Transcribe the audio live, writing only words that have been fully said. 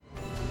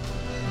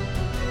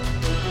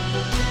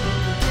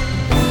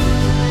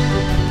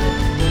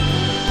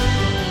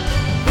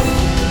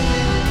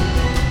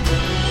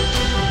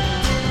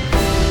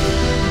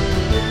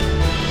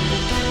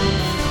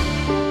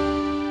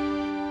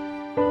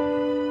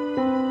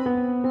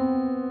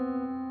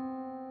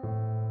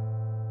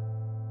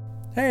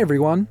Hey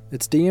everyone,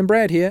 it's DM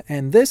Brad here,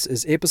 and this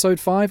is episode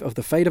 5 of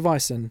The Fate of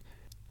Ison.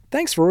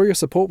 Thanks for all your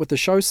support with the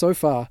show so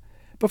far.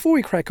 Before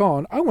we crack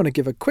on, I want to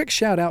give a quick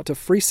shout out to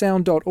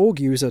freesound.org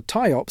user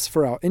Tyops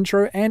for our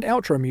intro and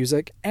outro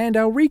music, and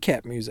our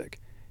recap music.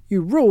 You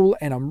rule,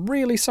 and I'm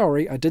really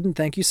sorry I didn't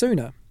thank you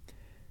sooner.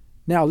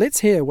 Now let's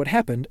hear what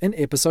happened in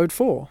episode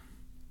 4.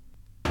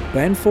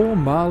 Banfor,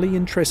 Marley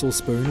and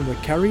Trestlespoon were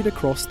carried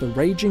across the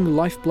raging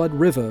Lifeblood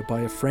River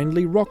by a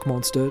friendly rock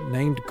monster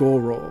named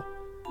Goror.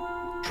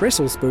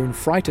 Trestlespoon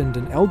frightened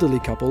an elderly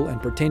couple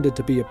and pretended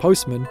to be a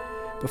postman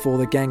before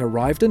the gang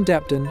arrived in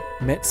Dapton,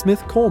 met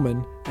Smith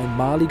Corman, and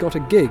Marley got a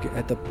gig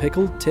at the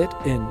Pickled Tit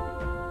Inn.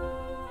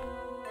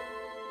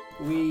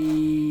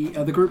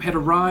 The group had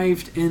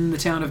arrived in the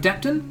town of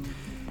Dapton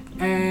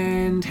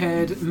and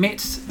had met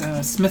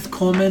Smith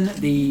Corman,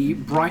 the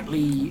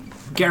brightly,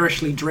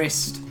 garishly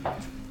dressed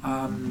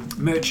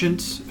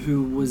merchant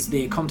who was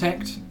their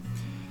contact,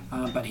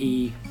 but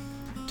he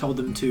told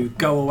them to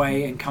go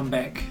away and come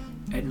back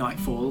at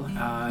nightfall,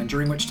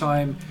 during which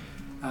time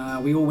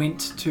we all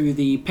went to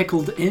the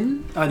Pickled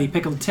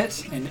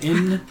Tit, an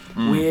inn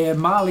where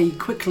Marley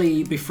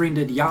quickly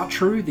befriended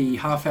Yartru, the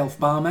half-elf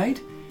barmaid,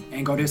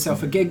 and got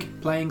herself a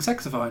gig playing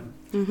saxophone,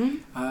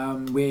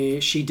 where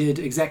she did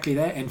exactly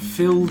that and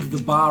filled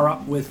the bar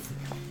up with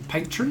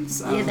patrons.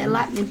 They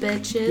like me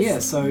bitches. Yeah,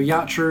 so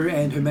Yartru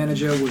and her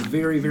manager were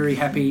very, very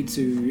happy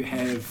to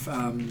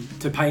have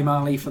to pay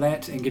Marley for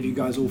that and give you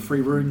guys all free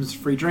rooms,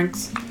 free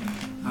drinks.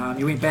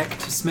 He went back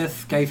to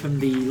Smith, gave him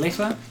the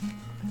letter,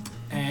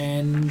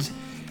 and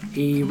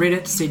he read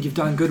it, said you've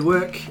done good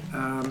work,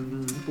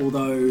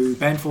 although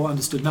Banfor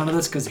understood none of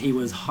this because he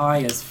was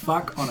high as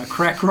fuck on a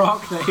crack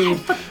rock that he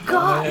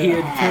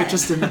had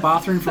purchased in the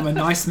bathroom from a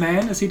nice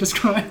man, as he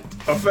described.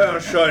 I found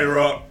a shiny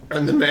rock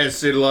and the man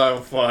said light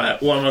on fire.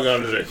 What am I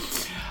going to do?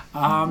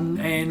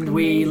 And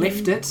we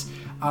left it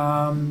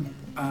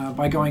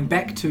by going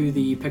back to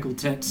the Pickled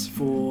Tit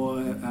for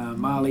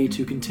Marley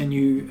to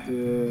continue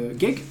her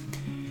gig.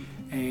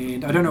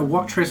 And I don't know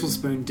what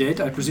Trestlespoon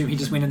did. I presume he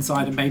just went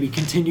inside and maybe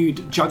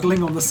continued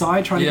juggling on the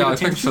side, trying to get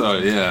attention. Yeah, I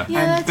think so,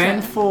 yeah. And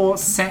Banfor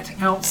sat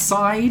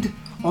outside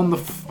on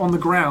the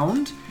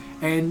ground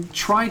and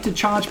tried to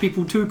charge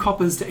people 2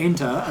 coppers to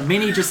enter. And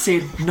many just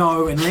said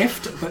no and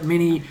left, but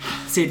many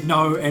said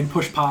no and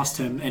pushed past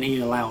him, and he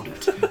allowed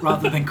it,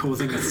 rather than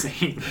causing a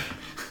scene.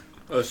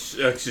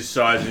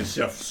 Exercising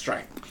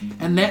self-restraint.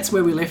 And that's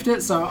where we left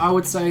it. So I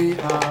would say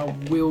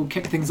we'll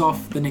kick things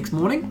off the next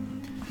morning.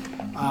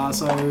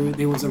 So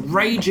there was a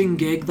raging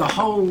gig. The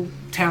whole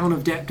town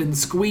of Dapton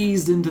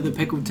squeezed into the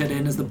Pickled Tit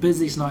Inn as the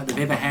busiest night they've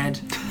ever had.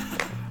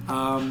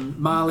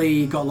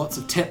 Marley got lots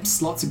of tips,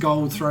 lots of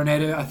gold thrown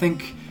at her. I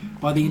think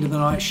by the end of the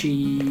night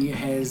she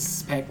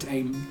has packed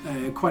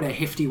quite a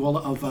hefty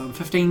wallet of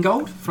 15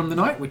 gold from the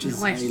night, which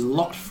is a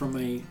lot from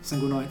a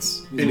single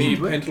night's. Any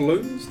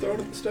pantaloons thrown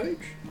at the stage?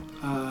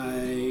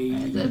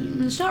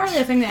 It's not really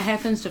a thing that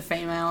happens to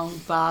female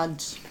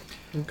bards.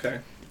 Okay.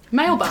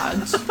 Male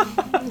bards.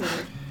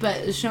 But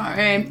it's not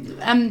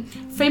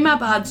female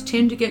bards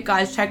tend to get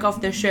guys take off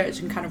their shirts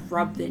and kind of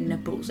rub their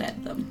nipples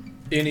at them.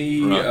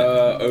 Any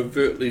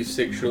overtly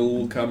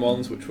sexual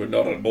come-ons which were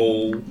not at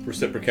all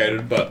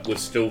reciprocated but were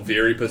still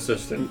very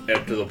persistent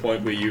up to the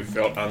point where you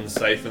felt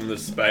unsafe in the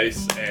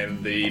space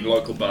and the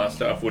local bar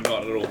staff would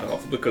not at all come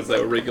off because they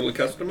were regular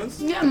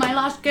customers? Yeah, my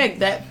last gig,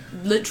 that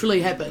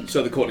literally happened.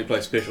 So the Courtney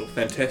Place special.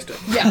 Fantastic.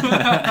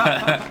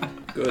 Yeah.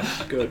 Good.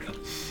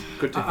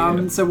 Good to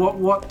hear. So what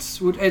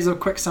would, as a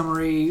quick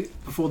summary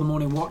before the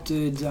morning, what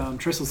did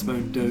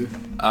Trestlespoon do?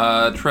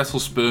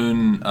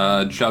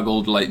 Trestlespoon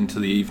juggled late into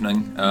the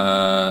evening.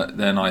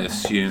 Then I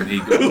assume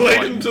he got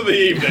late into the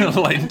evening.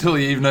 Late into the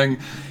evening.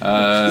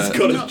 He's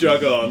got his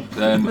jug on.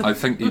 Then I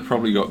think he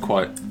probably got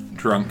quite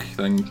drunk,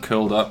 then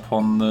curled up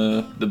on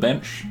the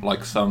bench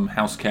like some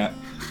house cat.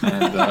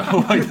 And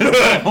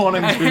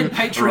wanting to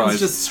patrons rise.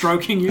 Just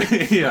stroking you.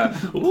 Yeah.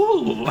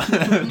 Ooh,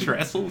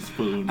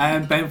 Trestlespoon.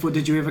 And Banfor,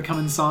 did you ever come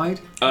inside?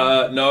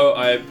 No,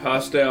 I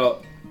passed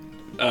out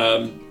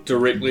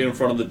directly in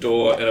front of the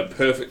door in a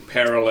perfect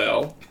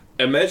parallel.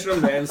 Imagine a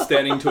man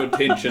standing to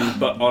attention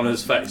but on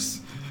his face.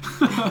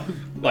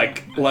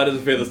 Like light as a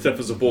feather, stiff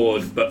as a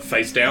board, but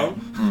face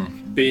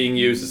down, being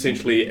used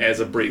essentially as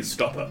a breeze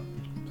stopper.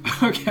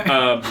 Okay.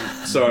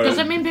 So does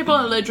it mean people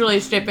are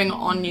literally stepping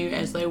on you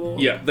as they walk?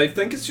 Yeah, they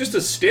think it's just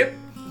a step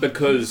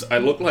because I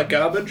look like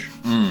garbage.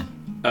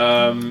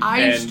 Are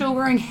you still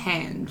wearing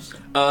hands?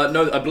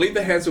 No, I believe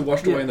the hands were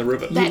washed away in the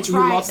river. That's you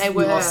right, lost, they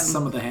were. You lost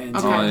some of the hands.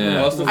 Okay. Oh,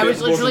 yeah. I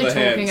was literally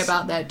talking hands.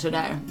 about that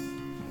today.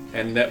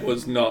 And that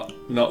was not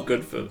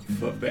good for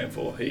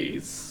Banfor.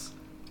 He's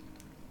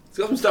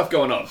got some stuff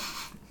going on.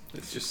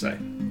 Let's just say.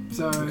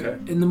 So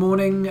in the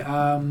morning,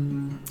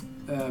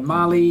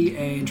 Marley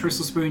and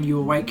Trestlespoon, you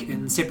awake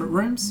in separate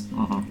rooms,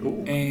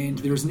 and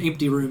there is an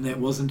empty room that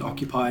wasn't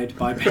occupied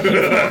by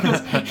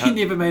Banfor. He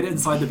never made it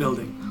inside the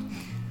building.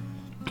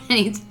 And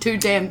he's too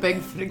damn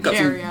big to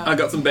carry out. I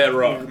got some bad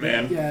rock,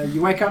 man. Yeah,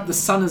 you wake up, the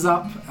sun is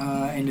up,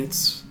 and it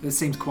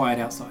seems quiet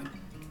outside.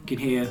 You can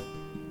hear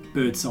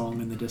bird song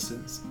in the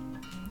distance.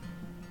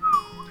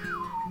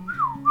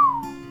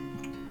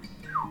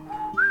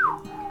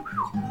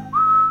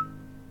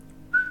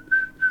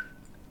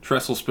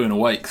 Trestle Spoon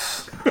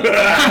awakes.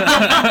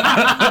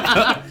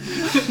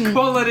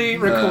 Quality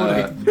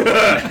recording.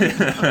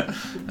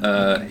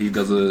 He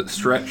does a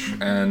stretch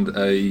and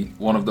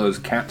one of those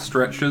cat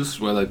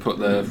stretches where they put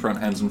their front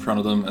hands in front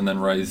of them and then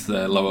raise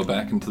their lower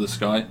back into the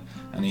sky.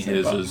 And he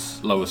hears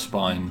his lower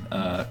spine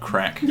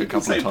crack a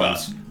couple of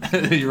times.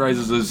 He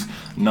raises his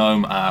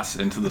gnome ass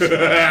into the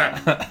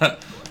sky.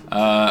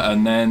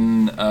 And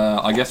then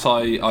I guess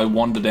I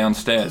wander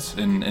downstairs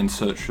in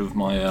search of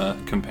my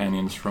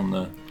companions from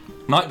the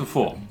night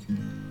before.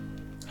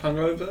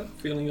 Hungover?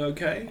 Feeling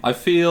okay? I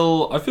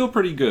feel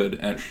pretty good,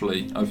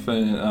 actually. I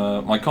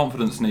feel my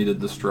confidence needed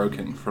the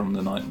stroking from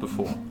the night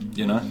before,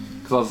 you know?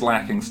 Because I was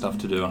lacking stuff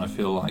to do, and I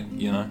feel like,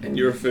 you know... And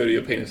you refer to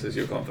your penis as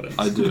your confidence?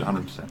 I do,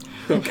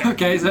 100%.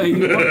 Okay, so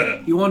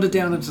you wander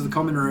down into the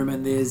common room,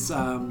 and there's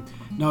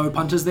no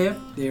punters there.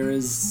 There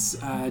is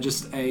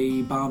just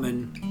a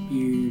barman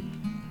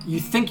you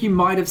think you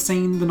might have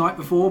seen the night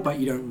before, but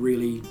you don't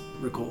really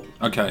recall.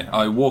 Okay,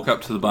 I walk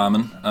up to the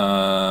barman,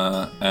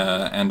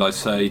 and I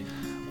say...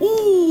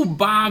 Ooh,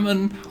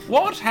 barman,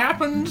 what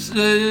happened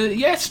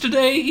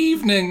yesterday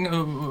evening?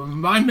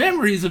 My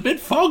memory's a bit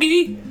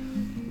foggy.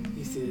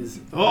 He says,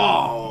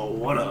 "Oh,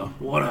 what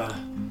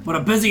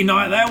a busy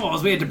night that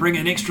was. We had to bring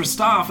in extra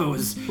staff. It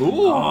was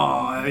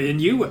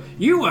and you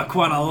were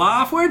quite a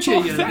laugh, weren't you?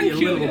 Oh, thank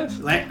you, little yes.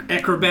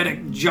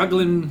 acrobatic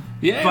juggling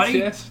buddy.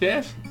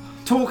 Yes.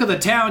 Talk of the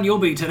town you'll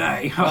be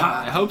today."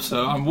 I hope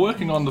so. I'm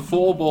working on the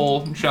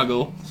 4-ball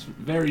juggle. It's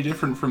very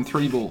different from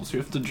 3 balls. You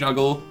have to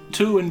juggle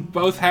 2 in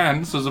both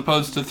hands as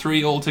opposed to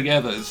 3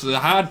 altogether. It's a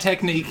hard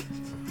technique.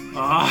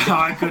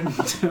 I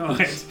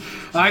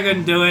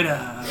couldn't do it.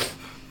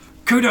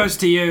 Kudos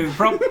to you.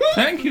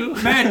 Thank you.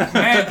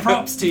 Mad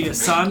props to your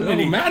son.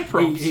 Oh, mad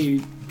props.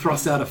 He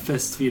thrusts out a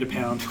fist for you to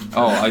pound.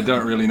 Oh, I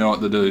don't really know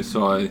what to do,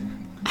 so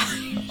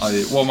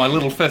well, my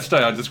little fist,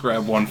 I just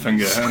grab one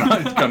finger and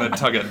I'm gonna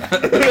tug it.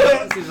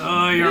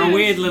 Oh, you're a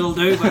weird little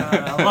dude, but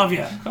I love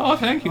you. Oh,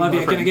 thank you. Love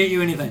you. Can I get you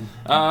anything?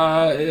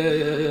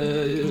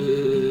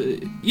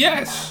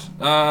 Yes.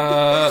 Wait,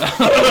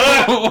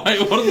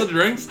 what are the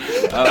drinks?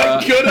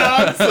 Good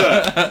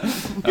answer!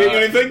 Get you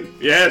anything?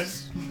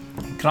 Yes.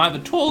 Can I have a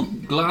tall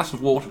glass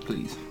of water,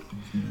 please?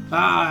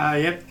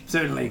 Yep,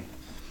 certainly.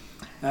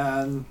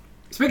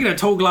 Speaking of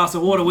tall glass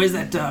of water, where's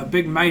that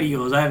big mate of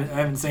yours? I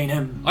haven't seen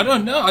him. I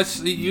don't know.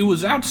 He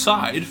was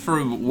outside for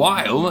a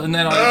while, and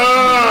then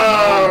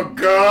Oh,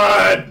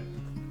 God!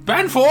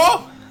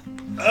 Banfor?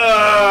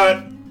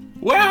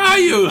 Where are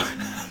you?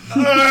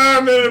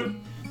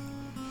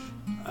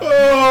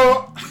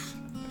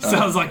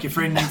 Sounds like your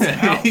friend needs some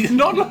help. He's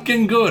not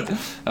looking good.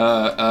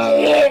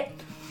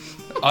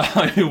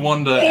 I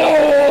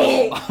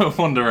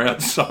wander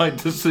outside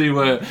to see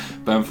where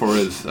Banfor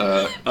is.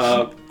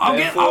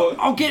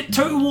 I'll get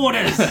 2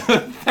 waters.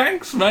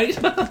 Thanks, mate.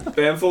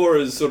 Banfor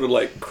is sort of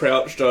like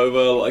crouched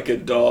over like a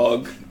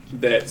dog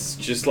that's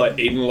just like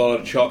eating a lot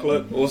of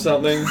chocolate or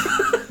something.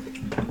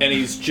 And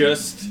he's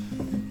just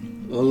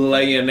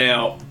laying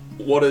out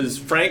what is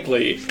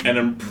frankly an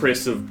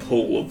impressive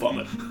pool of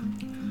vomit.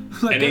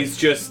 And it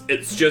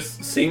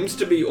just seems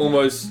to be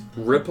almost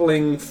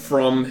rippling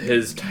from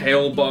his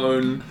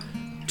tailbone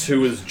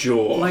to his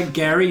jaw. Like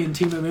Gary in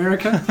Team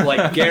America?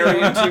 Like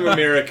Gary in Team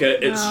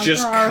America, it's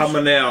just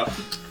coming out.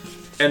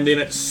 And then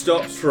it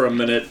stops for a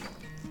minute,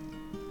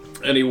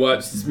 and he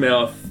wipes his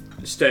mouth,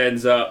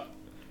 stands up,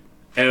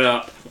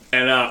 and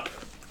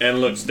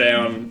looks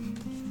down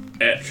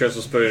at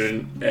Trestle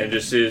Spoon and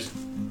just says,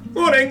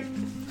 "Morning!"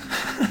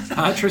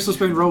 Trestle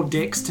Spoon rolled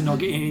dex to not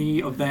get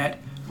any of that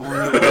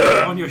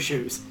on your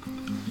shoes.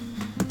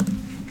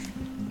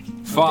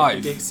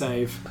 5. Dex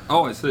save.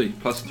 Oh, I see.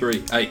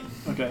 +3. 8.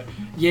 Okay.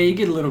 Yeah, you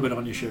get a little bit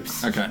on your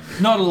shoes. Okay.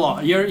 Not a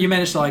lot. You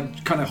manage to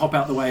like kind of hop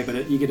out the way,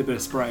 but you get a bit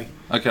of spray.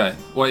 Okay.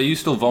 Well, are you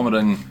still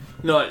vomiting?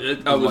 No,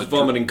 I was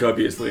vomiting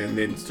copiously and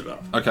then stood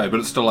up. Okay, but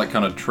it's still like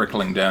kind of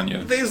trickling down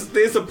you.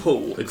 There's a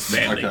pool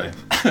expanding. Okay.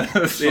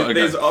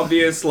 There's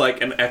obvious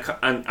like an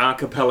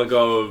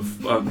archipelago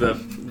of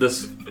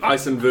this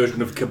Iceland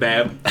version of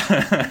kebab,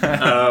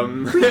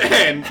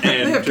 and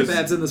They have just,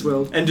 kebabs in this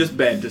world. and just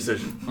bad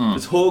decisions.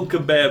 It's hog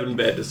kebab and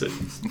bad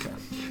decisions. Okay.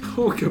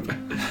 Hog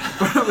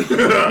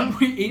kebab.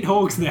 we eat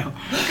hogs now.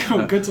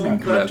 Cool, good to know.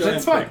 Kebabs.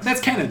 That's fine. That's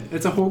canon.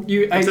 It's a hog.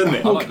 You ate It's in a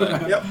there. hog like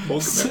that. kebab. Yep,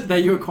 hog kebab.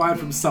 That you acquired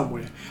from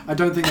somewhere. I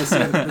don't think they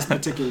serve at this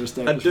particular A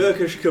establishment.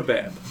 Turkish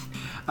kebab.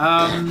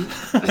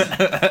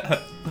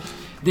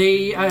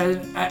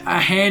 A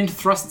hand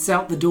thrusts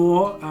out the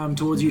door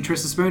towards you,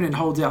 Trestle Spoon, and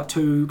holds out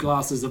 2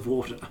 glasses of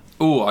water.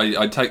 Oh,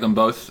 I take them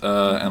both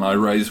and I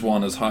raise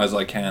one as high as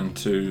I can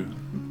to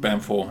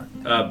Banfor.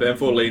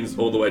 Banfor leans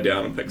all the way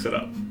down and picks it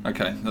up.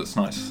 Okay, that's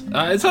nice.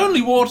 It's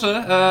only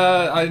water.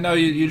 I know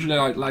you usually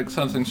like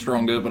something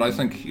stronger, but I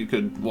think you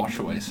could wash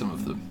away some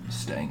of the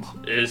stains.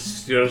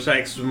 It's gonna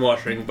take some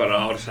washing, but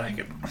I'll take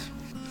it.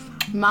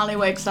 Marley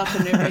wakes up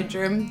in her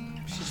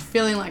bedroom. She's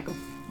feeling like a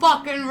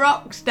fucking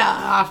rock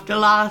star after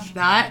last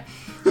night.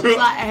 She's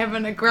like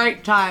having a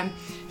great time.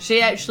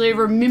 She actually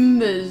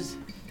remembers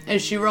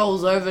as she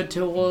rolls over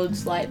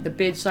towards like the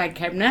bedside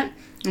cabinet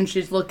and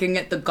she's looking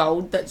at the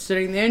gold that's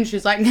sitting there, and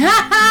she's like,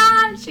 ha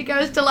ha! She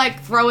goes to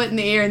like throw it in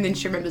the air, and then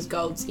she remembers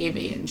gold's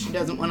heavy, and she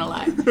doesn't want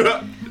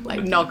to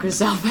like knock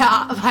herself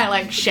out by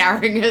like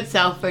showering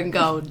herself in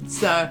gold.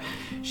 So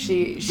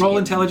she Roll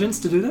intelligence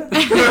to do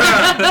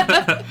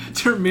that.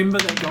 To remember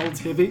that gold's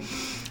heavy.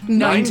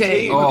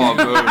 19. Oh,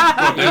 good.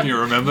 What didn't you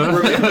remember?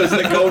 Remembers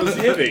that gold is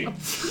heavy.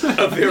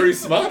 A very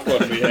smart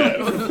one we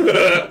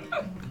have.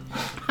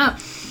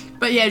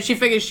 But yeah, she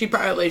figures she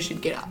probably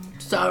should get up.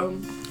 So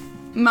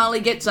Molly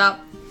gets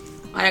up,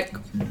 like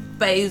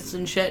bathes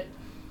and shit,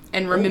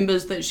 and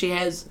remembers that she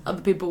has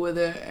other people with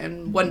her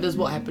and wonders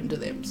what happened to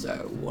them.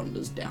 So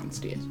wanders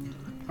downstairs.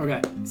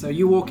 Okay, so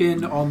you walk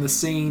in on the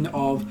scene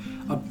of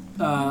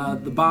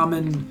the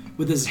barman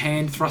with his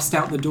hand thrust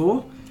out the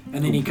door,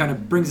 and then he kind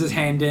of brings his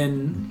hand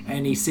in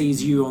and he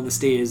sees you on the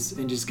stairs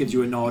and just gives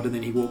you a nod, and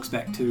then he walks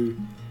back to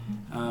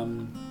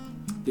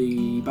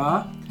the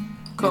bar.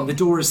 Cool. And the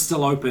door is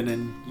still open,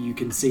 and you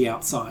can see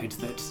outside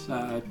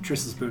that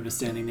Tressa Spoon is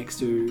standing next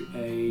to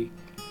a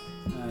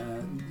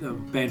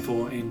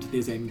Banfor, and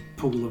there's a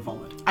pool of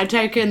vomit. I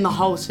take in the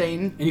whole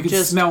scene. And you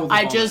can smell the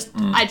I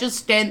vomit. just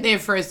stand there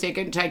for a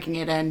second, taking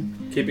it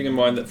in. Keeping in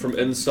mind that from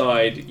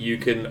inside you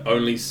can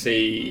only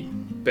see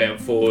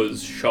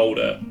Banfor's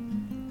shoulder.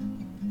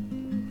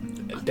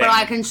 But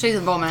I can see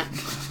the vomit.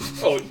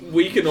 Oh,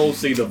 we can all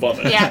see the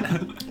vomit.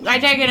 Yeah. I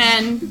take it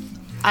in.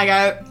 I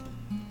go,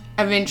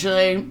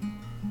 eventually,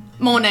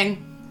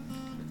 morning.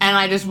 And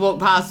I just walk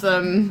past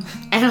them.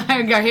 And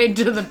I go head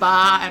to the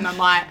bar. And I'm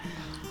like,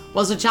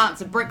 what's the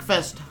chance of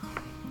breakfast?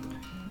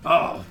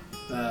 Oh,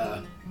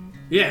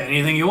 yeah,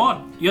 anything you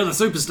want. You're the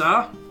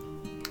superstar.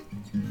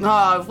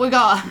 Oh, if we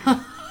got...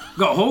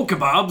 Got whole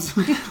kebabs.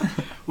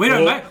 we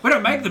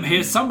don't make them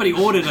here. Somebody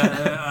ordered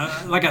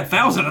like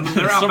 1,000 of them.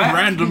 They're out Some back.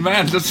 random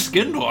man just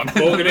skinned one in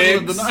the Organ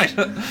middle of the eggs.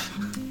 night.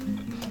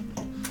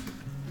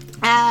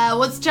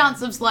 what's the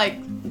chance of, like,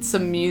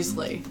 some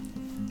muesli?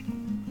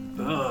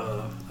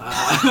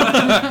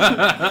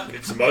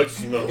 Get some oats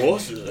from the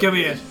horses. Give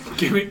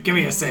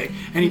me a sec.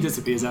 And he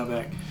disappears out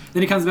back.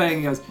 Then he comes back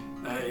and he goes,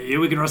 yeah,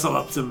 we can rustle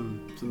up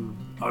some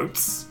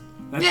oats.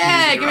 That's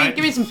Yeah, easy, right?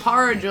 give me some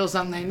porridge or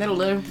something. That'll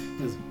do.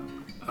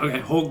 Okay,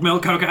 hog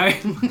milk, okay.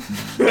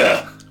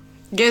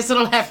 Guess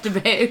it'll have to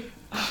be.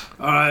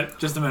 Alright,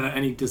 just a minute.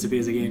 And he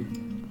disappears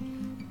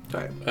again.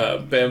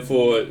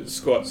 Banfor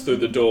squats through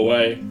the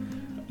doorway,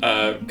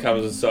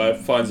 comes inside,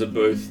 finds a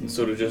booth, and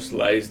sort of just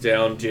lays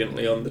down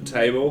gently on the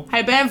table.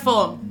 Hey,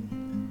 Banfor,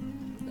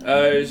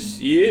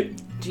 Yeah.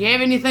 do you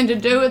have anything to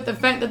do with the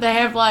fact that they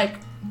have, like,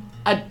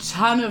 a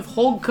ton of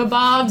hog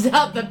kebabs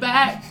out the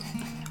back?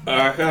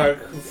 I can't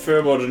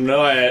confirm or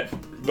deny it,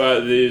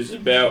 but there's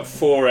about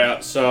 4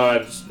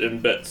 outside in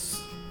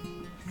bits.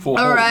 4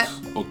 All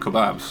hogs or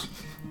kebabs.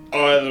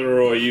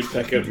 Either or, you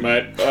pick it,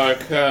 mate. I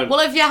can't. Well,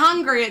 if you're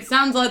hungry, it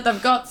sounds like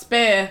they've got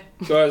spare.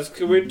 Guys,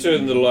 can we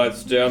turn the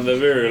lights down? They're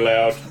very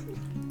loud.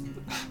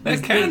 They're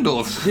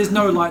candles. There's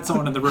no lights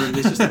on in the room.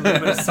 There's just a little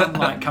bit of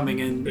sunlight coming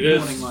in.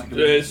 Morning light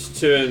coming in. Let's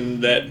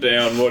turn that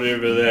down,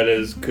 whatever that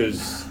is,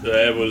 because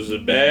that was a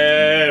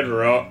bad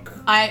rock.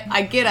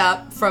 I get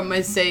up from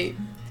my seat.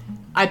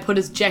 I put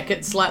his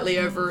jacket slightly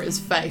over his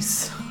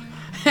face.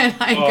 And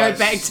I go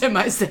back to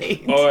my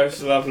seat. Oh,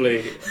 it's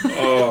lovely.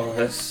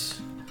 Oh,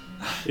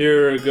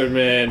 you're a good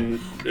man,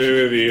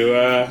 whoever you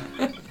are.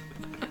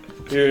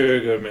 You're a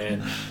good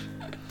man.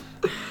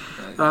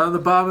 The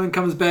barman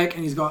comes back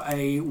and he's got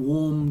a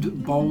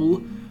warmed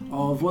bowl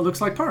of what looks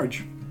like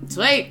porridge.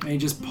 Sweet. And he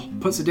just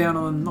puts it down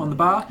on the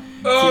bar.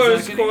 Oh,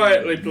 Says, just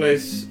quietly,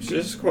 please.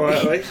 Just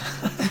quietly.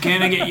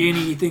 Can I get you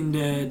anything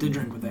to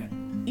drink with that?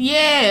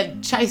 Yeah,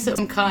 chase it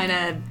some kind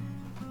of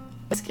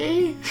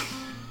whiskey.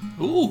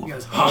 Ooh. He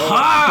goes, ha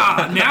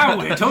ha! Now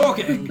we're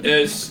talking!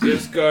 Let's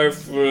go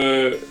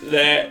for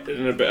that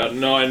and about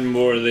 9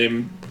 more of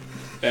them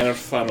and a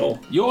funnel.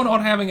 You're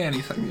not having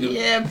anything.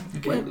 Yeah.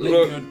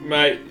 Look,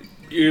 mate,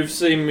 you've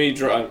seen me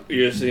drunk,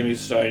 you've seen me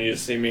stoned, you've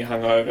seen me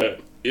hungover.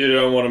 You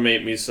don't want to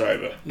meet me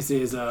sober. He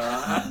says,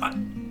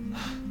 I'm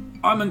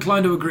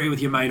inclined to agree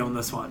with your mate on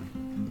this one.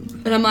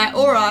 And I'm like,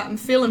 alright, I'm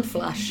feeling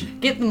flush.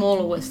 Get them all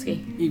a whiskey.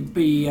 He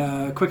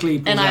quickly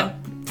pulls And I out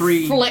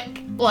 3...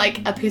 flick,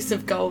 like, a piece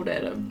of gold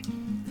at him.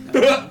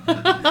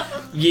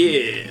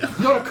 Yeah.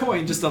 Not a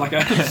coin, just like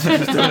a...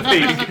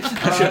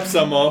 Chip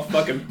some off,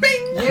 fucking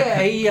bing!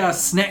 Yeah, he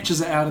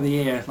snatches it out of the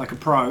air like a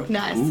pro.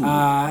 Nice.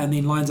 And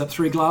then lines up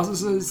 3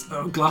 glasses.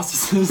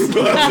 Glasses.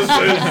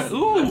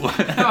 Ooh.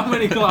 How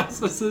many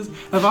glasses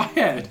have I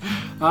had?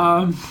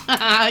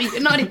 You're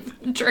not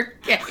even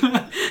drinking.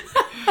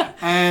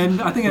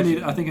 And I think I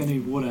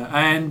need water.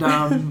 And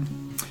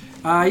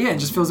yeah,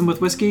 just fills them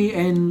with whiskey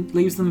and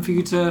leaves them for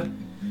you to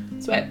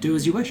Sweet. do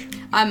as you wish.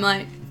 I'm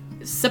like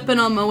sipping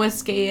on my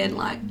whiskey and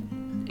like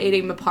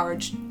eating my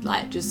porridge,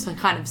 like just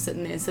kind of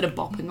sitting there, sort of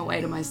bopping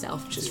away to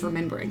myself, just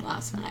remembering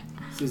last night.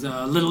 Says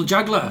a little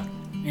juggler.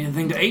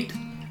 Anything to eat?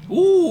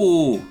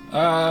 Ooh.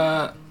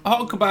 Hog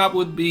kebab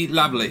would be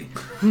lovely.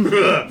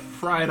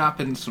 fry it up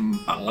in some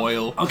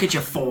oil. I'll get you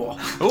 4.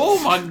 Oh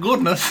my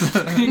goodness!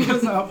 He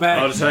goes out back.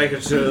 I'll take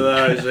it to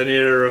those. I need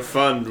to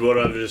refund what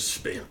I've just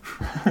spent.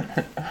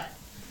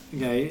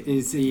 Okay,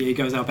 he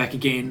goes out back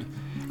again,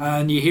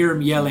 and you hear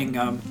him yelling,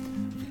 how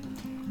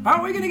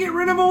are we going to get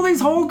rid of all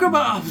these whole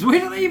kebabs? Where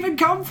do they even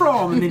come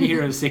from? And then you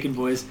hear a second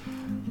voice,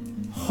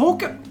 what?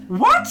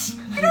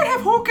 You don't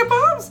have whole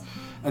kebabs?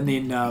 And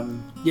then,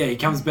 he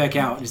comes back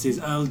out and he says,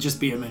 "I'll just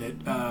be a minute.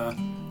 A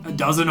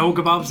dozen whole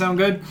kebabs sound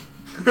good?"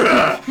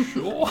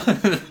 Sure.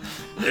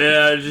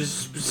 Yeah,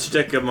 just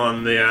stick them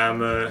on the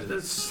armor.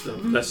 That's the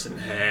missing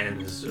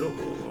hands.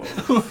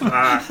 Oh,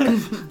 fuck.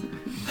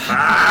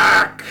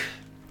 Fuck.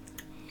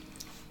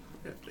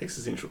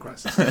 Existential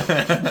crisis.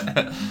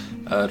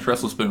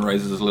 Trestle Spoon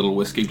raises his little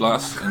whiskey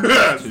glass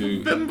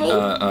to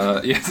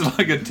it's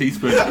like a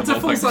teaspoon. It's a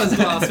full-size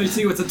glass. We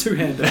see what's a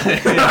 2-hander.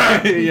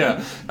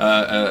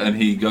 And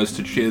he goes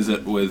to cheers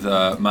it with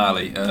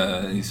Marley.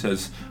 He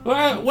says,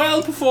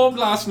 well performed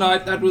last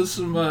night. That was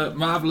some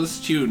marvellous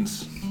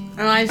tunes.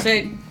 And I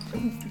say,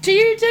 to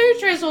you too,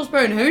 Trestle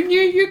Spoon. Who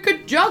knew you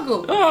could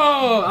juggle?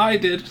 Oh, I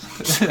did.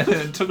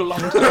 It took a long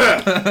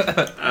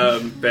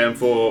time.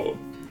 Bamfor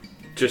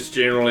just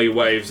generally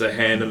waves a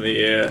hand in the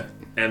air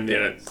and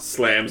then it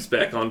slams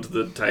back onto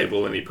the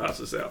table and he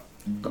passes out.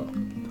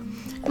 I'm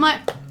like,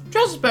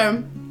 Trestle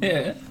Spoon,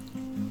 Yeah.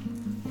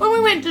 when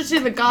we went to see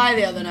the guy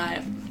the other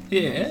night,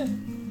 Yeah.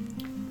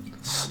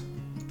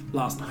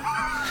 Last night.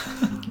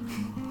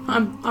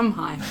 I'm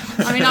high.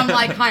 I mean, I'm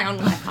like high on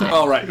life. High.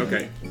 Oh, right,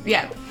 okay.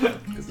 Yeah.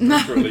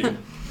 Naturally.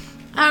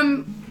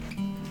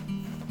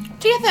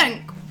 Do you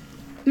think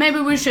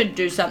maybe we should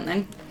do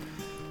something?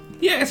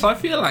 Yes, I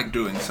feel like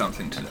doing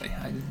something today.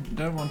 I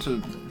don't want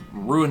to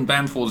ruin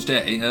Banfor's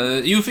day.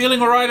 You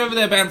feeling alright over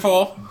there,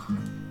 Banfor?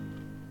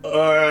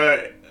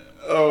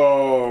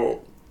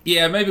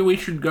 Yeah, maybe we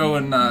should go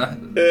and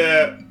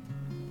Yeah.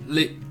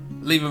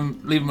 leave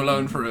him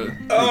alone for a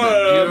bit.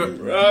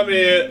 I'm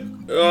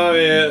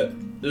here.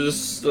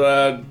 Just,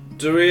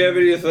 do we have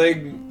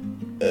anything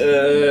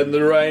in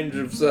the range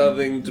of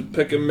something to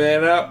pick a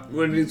man up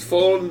when he's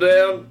fallen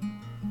down?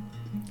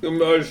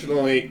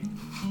 Emotionally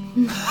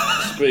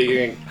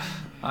speaking.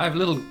 I have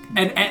little...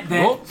 And at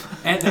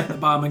that, the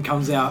barman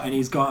comes out and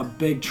he's got a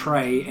big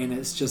tray and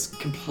it's just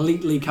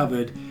completely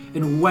covered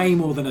in way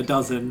more than a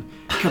dozen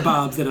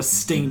kebabs that are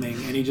steaming,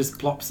 and he just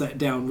plops that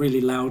down really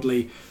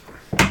loudly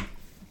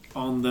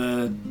on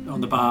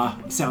the bar.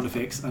 Sound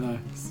effects, I know.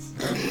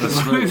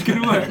 It's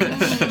gonna work.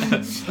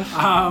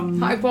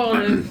 High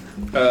quality.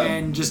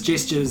 And just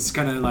gestures,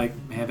 kind of like,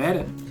 have at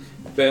it.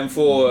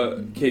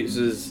 Bamfor keeps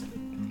his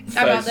face...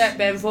 How about that,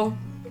 Bamfor?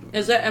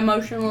 Is it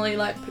emotionally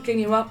like picking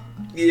you up?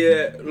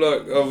 Yeah,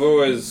 look, I've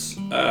always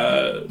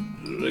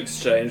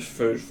exchanged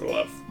food for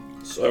love,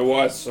 so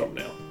why stop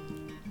now?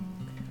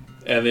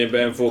 And then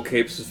Bamfor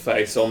keeps his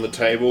face on the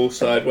table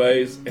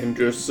sideways and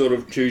just sort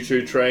of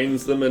choo-choo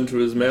trains them into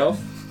his mouth,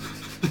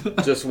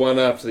 just one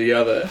after the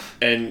other,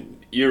 and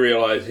you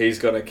realise he's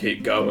going to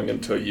keep going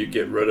until you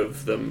get rid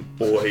of them,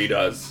 or he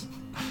does.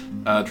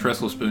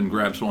 Trestle Spoon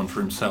grabs one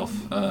for himself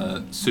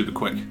super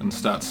quick and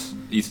starts...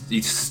 He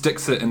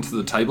sticks it into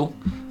the table,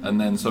 and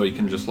then so he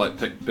can just like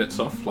pick bits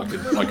off like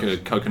a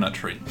coconut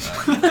tree.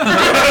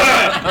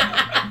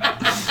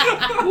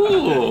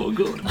 Ooh,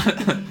 good.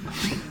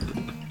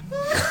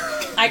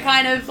 I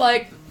kind of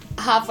like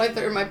halfway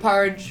through my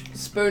porridge,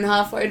 spoon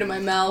halfway to my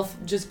mouth,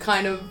 just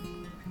kind of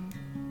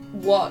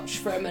watch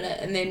for a minute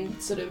and then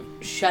sort of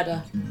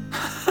shudder.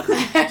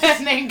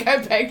 And then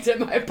go back to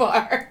my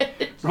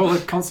porridge. Roll a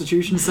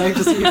constitution save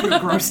to see if you're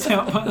grossed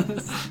out by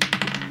this.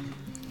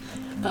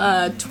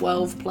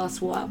 12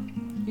 plus what?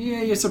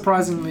 Yeah, you're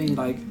surprisingly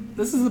like,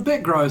 this is a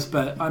bit gross,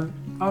 but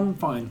I'm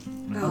fine.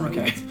 I'm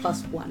okay. It's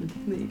plus 1.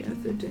 There you go,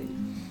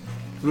 13.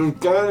 I'm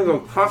getting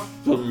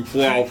accustomed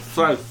to our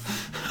face.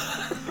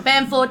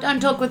 Bamfor, don't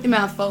talk with your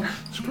mouth full.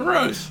 It's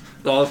gross.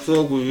 I'll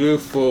talk with you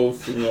for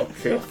if you're not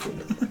careful.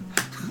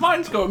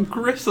 Mine's got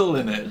gristle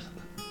in it.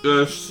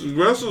 Yes,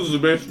 gristle's the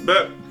best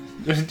bit.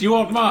 Do you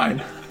want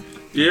mine?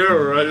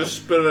 Yeah, I just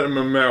spit it in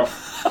my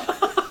mouth.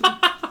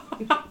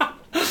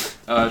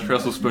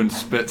 Trestle Spoon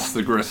spits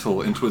the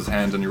gristle into his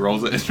hand and he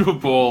rolls it into a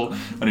ball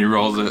and he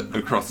rolls it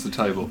across the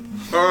table.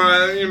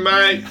 Alright, you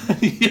mate.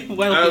 You're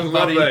welcome,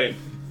 buddy. Lovely.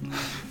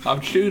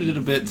 I've chewed it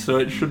a bit, so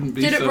it shouldn't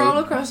be Did so... it roll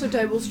across the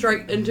table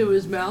straight into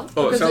his mouth?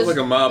 Oh, it Because sounds his-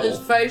 like a marble. His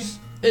face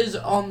is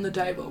on the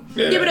table.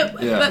 Yeah.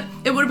 But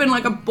it would have been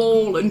like a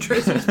ball in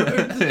Trestle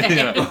Spoon's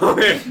hand.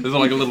 Yeah. There's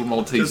like a little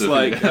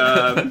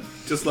Malteser.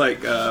 Just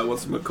like,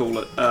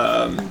 whatchamacallit,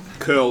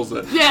 curls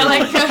it. Yeah,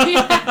 like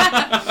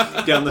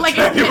Down the like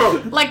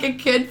table. like a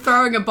kid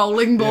throwing a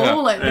bowling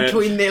ball Yeah.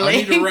 between their I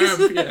legs. need a ramp,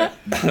 yeah.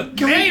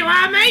 There you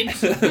are, mate!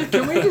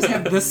 Can we just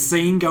have this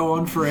scene go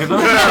on forever?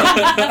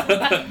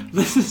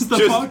 This is the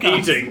Just podcast.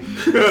 eating.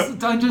 It's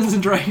Dungeons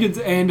and Dragons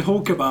and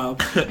whole kebab,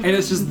 and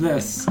it's just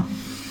this.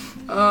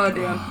 Oh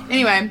dear.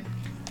 Anyway,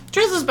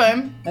 Trestle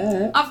Spoon,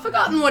 I've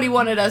forgotten what he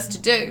wanted us to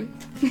do.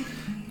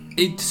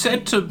 It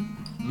said to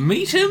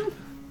meet him?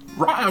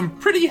 Right, I'm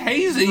pretty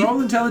hazy.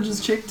 Roll intelligence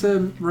check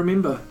to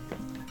remember.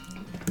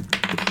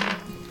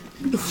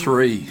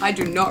 3. I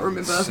do not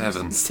remember.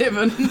 7.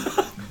 7.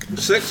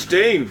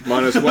 16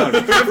 minus 1.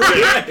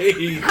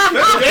 15.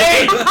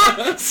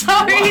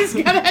 So he's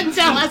gonna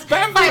tell us,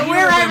 like,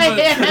 we're over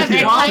here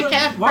having like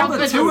a While the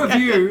proper two of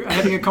discussion. you are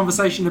having a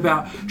conversation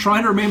about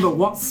trying to remember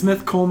what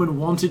Smith Corman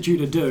wanted you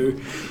to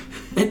do,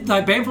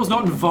 like Banford's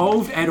not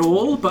involved at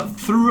all, but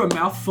through a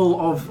mouthful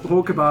of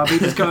hog kebab, he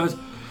just goes,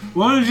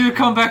 "Why don't you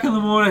come back in the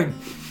morning?"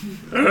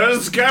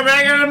 Let's come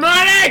back in the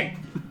morning!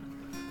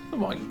 Oh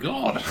my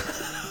god.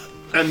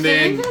 And Did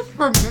then you just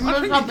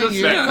remember something just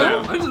you sat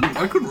know? down.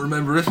 I couldn't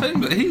remember a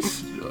thing, but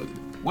he's...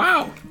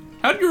 wow.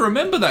 How do you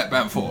remember that,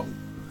 Bamfor?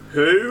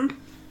 who?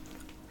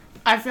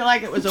 I feel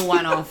like it was a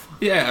one-off.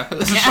 Yeah,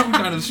 this is some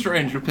kind of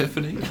strange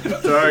epiphany.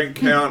 Don't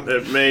count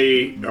at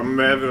me. I'm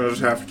having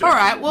to have to.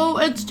 Alright, well,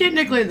 it's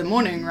technically the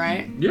morning,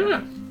 right?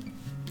 Yeah.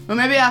 Well,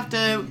 maybe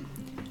after...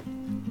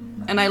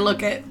 And I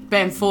look at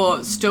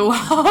Bamfor still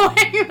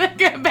holding the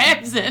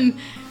kebabs and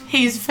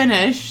he's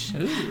finished.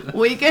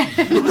 We can...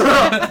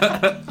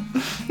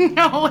 we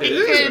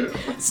can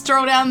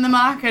stroll down the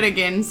market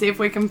again, see if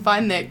we can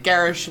find that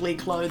garishly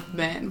clothed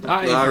man.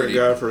 I I'll agree.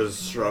 go for a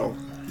stroll.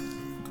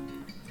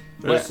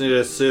 I just need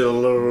to see the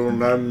little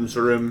gnome's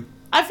room.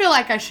 I feel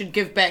like I should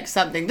give back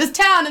something. This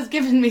town has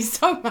given me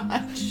so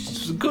much.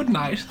 It's a good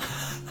night.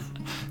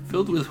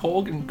 Filled with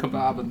hog and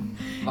kebab and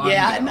lime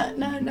Yeah,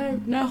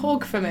 down. no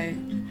hawk for me.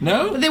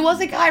 No? There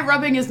was a guy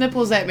rubbing his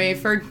nipples at me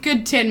for a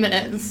good 10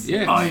 minutes.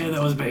 Yes. Oh yeah,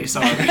 that was me.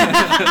 Sorry,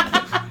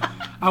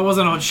 I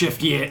wasn't on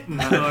shift yet,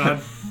 and I thought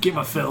I'd get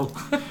my fill.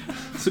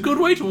 It's a good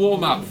way to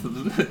warm up for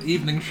the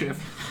evening shift.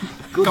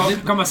 Good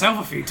Got myself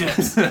a few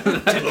tips.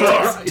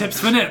 Tips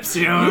for nips,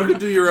 you You know. could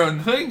do your own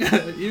thing.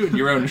 You and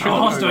your own show. I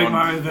was going doing on.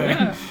 my own thing.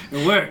 Yeah.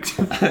 It worked.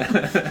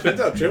 Turns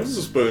out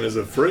Jefferson Spoon is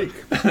a freak.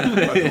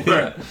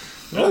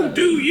 Oh,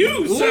 do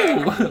you,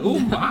 sir? Ooh, oh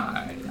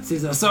my.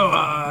 Caesar, so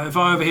if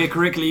I overhear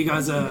correctly, you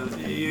guys are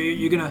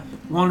you're gonna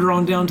wander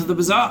on down to the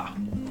bazaar.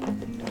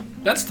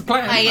 That's the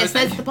plan. I guess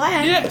think. that's the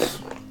plan. Yes.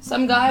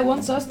 Some guy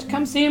wants us to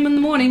come see him in the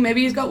morning.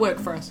 Maybe he's got work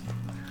for us.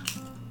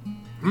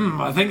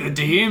 I think the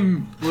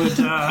DM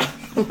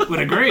would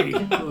agree.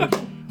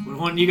 Would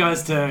want you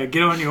guys to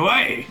get on your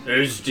way.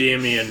 There's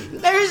Damien.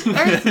 There's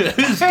The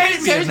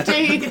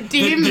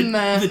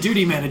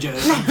duty manager.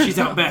 She's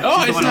out back.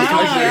 Oh, She's the I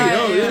one see. who's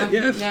Oh,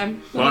 yes. Yeah.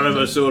 One of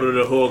us ordered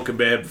a hawk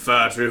kebab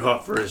far too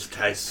hot for his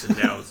taste, and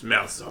now his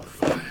mouth's on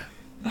fire.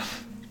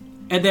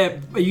 And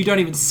there, you don't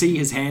even see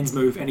his hands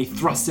move, and he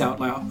thrusts out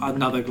like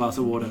another glass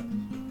of water.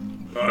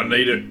 I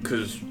need it,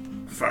 because,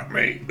 fuck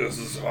me, this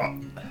is hot.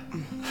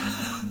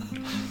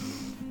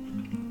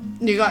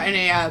 You got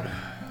any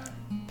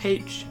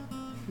peach?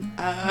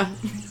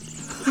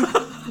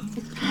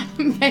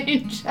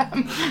 Peach.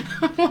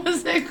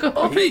 What's it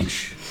called?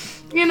 Peach.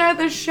 You know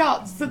the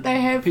shots that they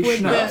have Peach with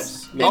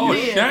schnapps. the Oh,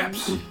 beer.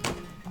 chaps.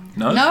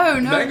 No. No.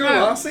 Mango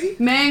lassie?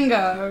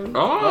 Mango.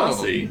 Oh.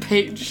 Lassie.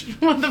 Peach.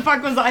 What the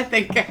fuck was I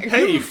thinking?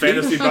 Hey,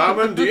 fantasy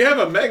barman, do you have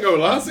a mango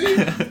lassie?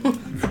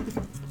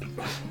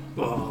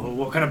 Oh,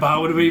 what kind of bar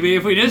would we be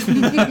if we did?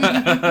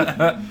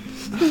 They're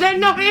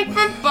not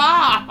even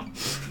bar.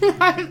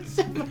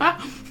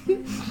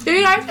 Do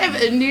you guys have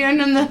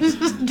Indian in this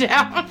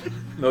town?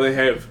 No, they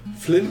have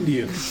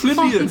Flindian.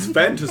 It's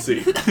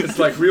fantasy. It's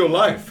like real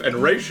life and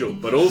racial,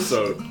 but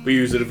also we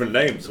use a different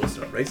name, so it's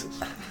not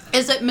racist.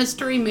 Is it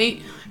mystery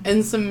meat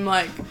and some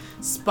like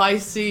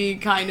spicy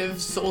kind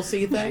of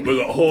saucy thing? We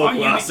got hawk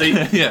you lassie.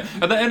 Yeah.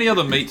 Are there any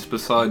other meats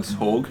besides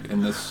hog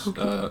in this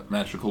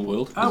magical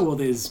world? Oh well,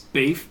 there's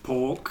beef,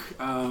 pork,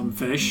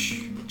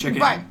 fish,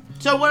 chicken. Right.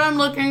 So what I'm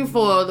looking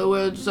for, the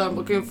words I'm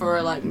looking for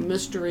are like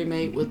mystery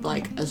meat with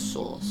like a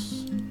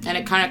sauce. And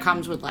it kind of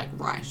comes with like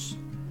rice.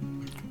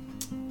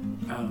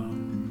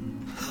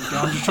 Okay,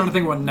 I'm just trying to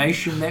think what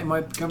nation that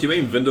might come. Do you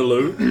mean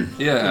Vindaloo?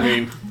 Yeah. I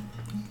mean,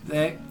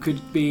 That could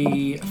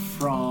be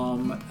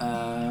from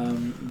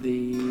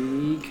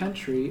the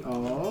country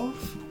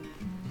of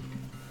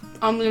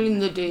I'm leaving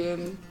the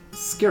DM.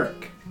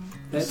 Skirrick.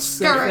 That's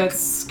Skirrick.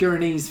 That's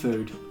Skirinese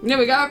food. There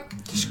we go.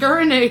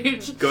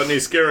 Scarinese. got any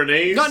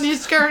Scarinese? Got any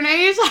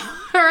scarinese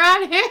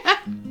around here?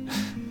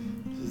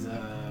 This is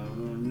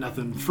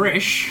nothing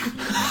fresh.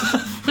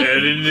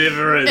 It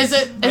never is.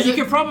 Is But you it?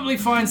 could probably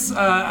find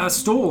a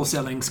store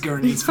selling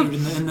Skirinese food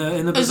in the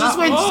Is bazaar. this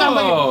when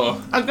somebody?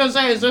 Oh. I was gonna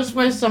say, is this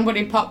where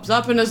somebody pops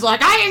up and is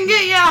like, I can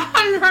get you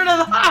 100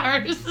 of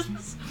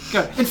those?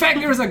 Go. In fact,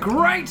 there is a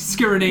great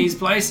Skirinese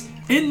place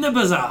in the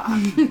bazaar.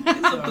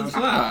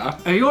 Bizarre.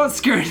 If you want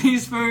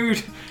Skirinese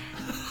food,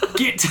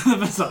 get to the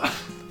bazaar.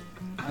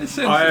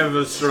 I have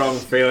a strong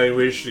feeling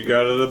we should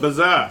go to the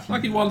bazaar.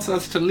 Like he wants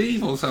us to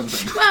leave or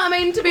something. Well, I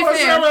mean, to be What's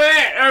fair, some of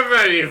that?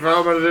 Everybody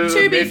from a little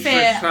to be bit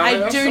fair, for I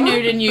something do else.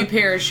 need a new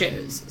pair of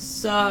shoes,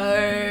 so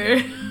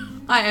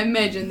I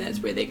imagine that's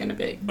where they're gonna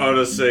be.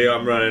 Honestly,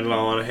 I'm running low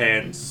on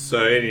hands,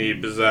 so any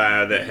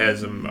bazaar that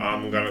has them,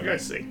 I'm gonna go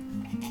see.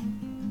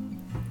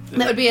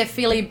 That would be a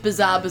fairly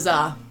bizarre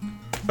bazaar.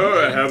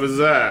 Oh, how was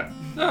that?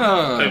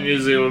 Oh. A New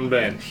Zealand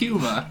band.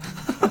 Humour.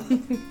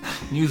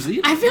 New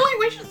Zealand. I feel like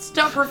we should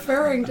stop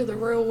referring to the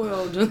real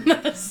world in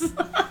this.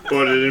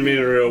 What did it mean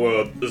in the real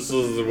world? This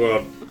is the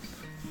world.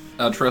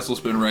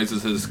 Trestlespoon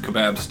raises his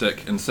kebab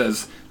stick and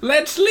says,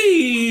 "Let's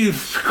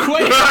leave!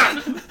 Quick!"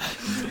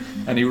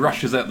 And he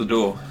rushes out the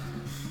door.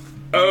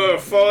 Oh,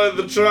 follow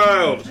the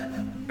child!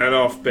 And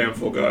off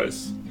Bamful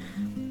goes.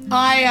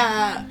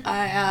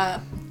 I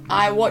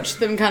watch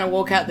them kind of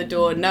walk out the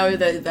door, know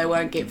that they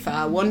won't get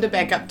far, wander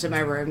back up to my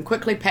room,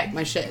 quickly pack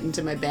my shit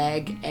into my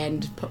bag,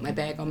 and put my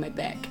bag on my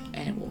back,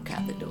 and walk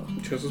out the door.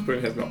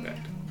 Trestlespoon has not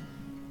backed.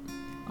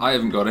 I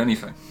haven't got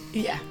anything.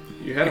 Yeah.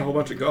 You had a whole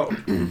bunch of gold.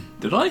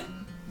 Did I?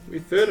 We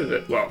thirded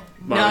it. Well,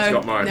 mine's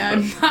got mine.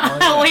 No,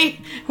 but-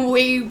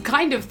 we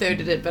kind of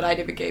thirded it, but I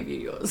never gave you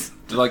yours.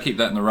 Did I keep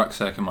that in the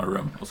rucksack in my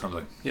room or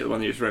something? Yeah, the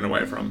one you just ran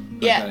away from.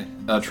 Yeah.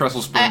 Okay.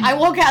 Trestlespoon. I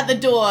walk out the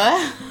door,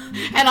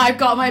 and I've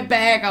got my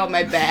bag on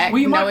my back,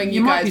 Well, you knowing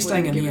might guys be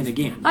staying in wouldn't the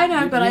give inn again. I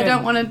know, but I Yeah.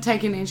 don't want to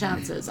take any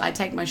chances. I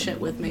take my shit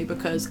with me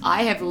because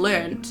I have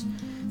learnt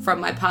from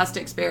my past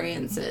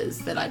experiences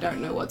that I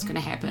don't know what's going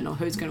to happen or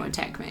who's going to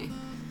attack me.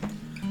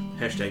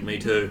 Hashtag me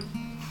too.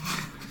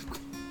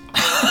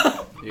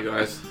 You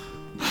guys.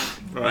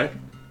 Alright?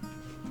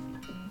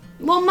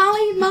 Well,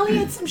 Molly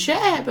had some shit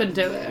happen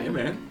to Yeah, her.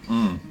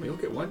 man. We all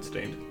get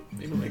Weinstein.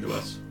 Even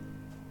Legolas.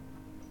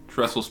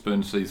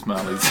 Trestlespoon sees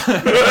Marley's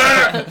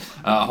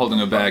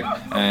holding a bag,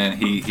 and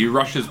he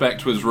rushes back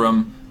to his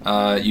room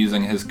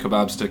using his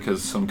kebab stick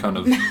as some kind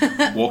of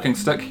walking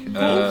stick.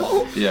 Yeah.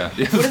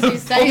 What does he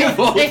say?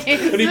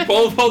 And he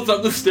folds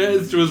up the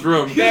stairs to his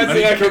room. That's and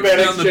he the kicks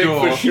acrobatics down the check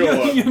door. for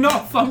sure. You're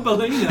not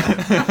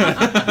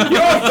Thumbelina.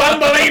 You're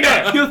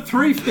Thumbelina! You're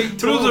 3 feet It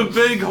tall. was a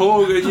big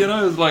hog, you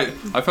know. It was like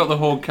I felt the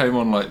hog came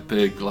on like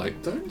big,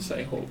 like Don't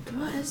say Hulk.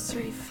 What is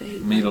 3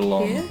 feet? meter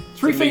long. Here?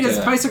 3 feet is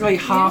Yeah. basically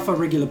half a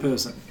regular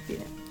person.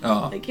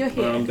 Oh, Like you're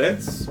here.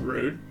 That's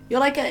rude. You're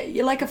like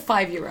a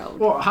 5-year-old.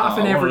 Well, half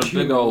an Oh, what average a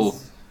big human. ol'-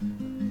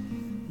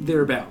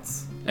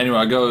 Thereabouts. Anyway,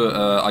 I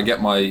go. I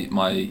get my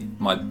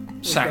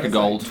sack of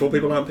gold, Tall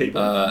people aren't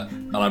people.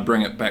 and I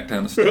bring it back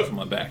down the stairs on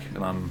my back,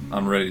 and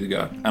I'm ready to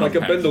go. And like I'm a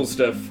packed. bindle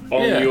stiff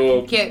on Yeah.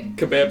 your Cute.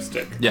 kebab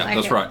stick. Yeah, Like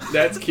that's it. right.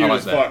 That's I cute like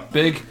as that. fuck.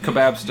 Big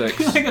kebab sticks.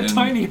 Like a in-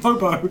 tiny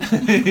hobo.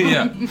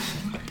 Yeah.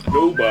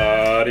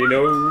 Nobody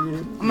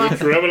knows. The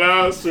trouble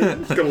house.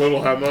 It's got a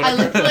little harmonic.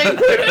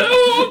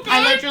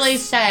 I literally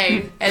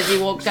say as he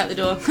walks out the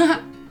door,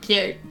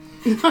 cute.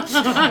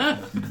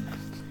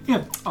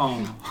 Yeah.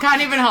 Oh.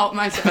 Can't even help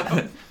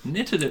myself.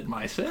 Knitted it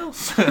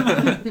myself.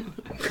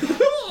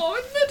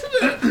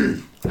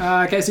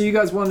 Okay, so you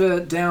guys wander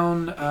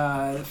down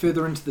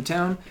further into the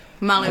town.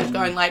 Molly was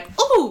going like,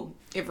 ooh,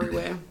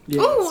 everywhere.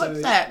 Yeah, Ooh, so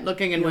what's that?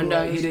 Looking in You're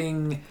windows.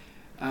 heading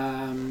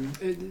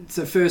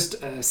so first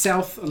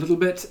south a little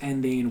bit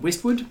and then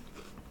westward,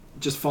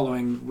 just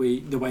following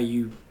the way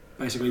you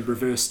basically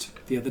reversed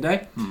the other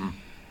day.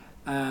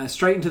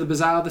 Straight into the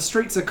bazaar. The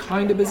streets are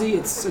kind of busy.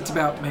 It's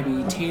about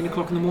maybe 10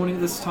 o'clock in the morning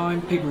at this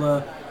time. People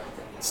are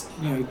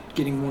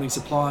getting morning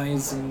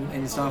supplies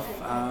and stuff.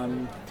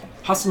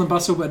 Hustle and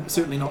bustle, but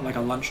certainly not like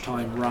a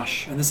lunchtime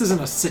rush. And this isn't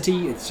a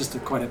city, it's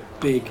just quite a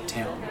big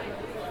town.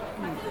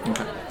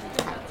 Okay.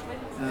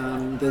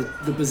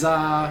 The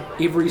bazaar,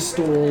 every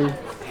stall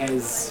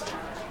has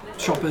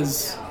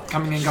shoppers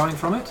coming and going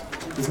from it.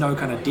 There's no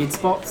kind of dead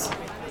spots.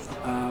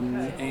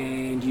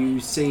 And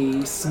you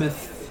see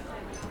Smith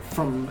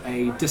from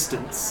a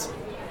distance,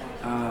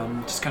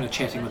 just kind of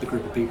chatting with a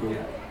group of people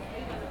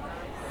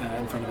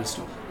in front of his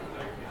stall.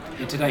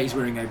 And today he's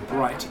wearing a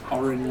bright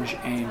orange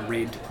and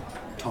red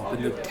top,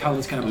 and the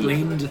colours kind of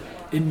blend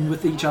in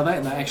with each other,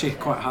 and they're actually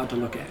quite hard to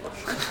look at.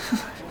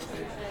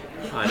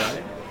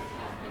 Tie-dye.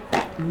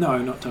 No,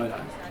 not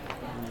tie-dye.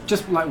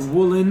 Just like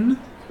woolen,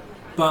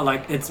 but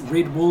like it's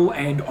red wool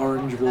and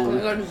orange Oh my wool.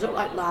 god, does it look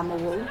like llama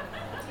wool?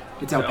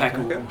 It's alpaca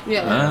Alpaca? wool.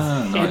 Yeah.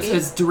 Ah, nice.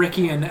 It's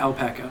Durakian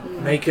alpaca.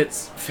 Make it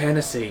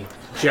fantasy.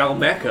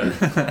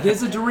 Jalmecca.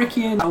 There's a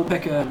Durakian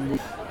alpaca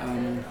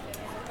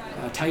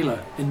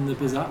tailor in the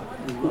bazaar.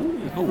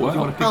 Oh, wow. If you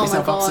want to pick Oh my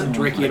yourself up some god.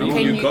 Durakian Can wool.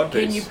 you Can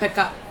codpiece. you pick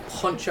up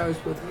ponchos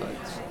with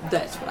hoods?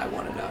 That's what I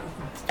want to know.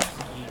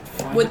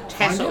 Find With it.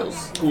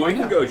 tassels. We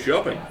can go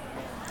shopping.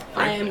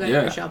 I am going to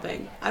Yeah. go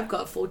shopping. I've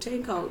got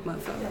 14 gold,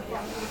 motherfucker.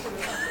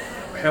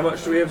 How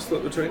much do we have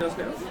split between us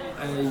now?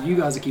 You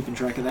guys are keeping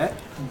track of that,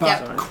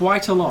 but Yep.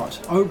 quite a lot.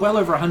 Oh, well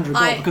over 100 gold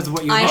I- because of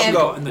what you I have am-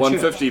 got in the church.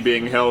 150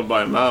 being held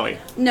by Marley.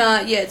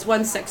 No, yeah, it's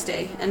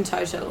 160 in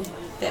total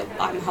that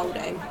I'm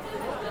holding.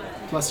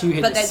 Plus you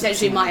had But that's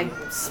actually 16. my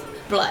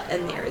split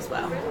in there as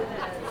well.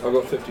 I've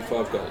got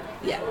 55 gold.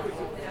 Yeah.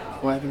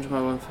 What happened to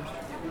my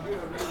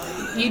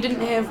 150? You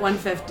didn't have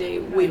 150,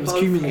 we was both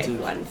cumulative. had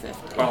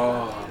 150.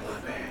 Oh,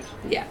 my bad.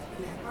 Yeah.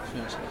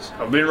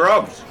 I've been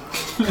robbed.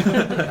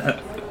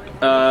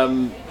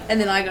 And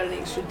then I got an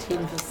extra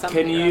 10 for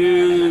something. Can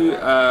you,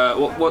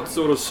 what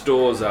sort of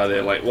stores are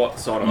there? Like, what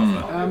sort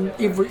of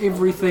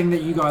Everything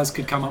that you guys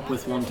could come up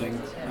with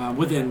wanting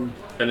within.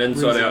 an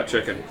inside-out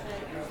chicken,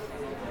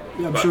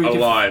 Yeah, I'm but sure you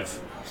alive.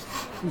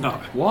 could. No.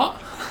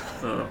 What?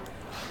 Oh.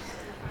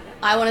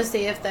 I want to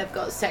see if they've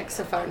got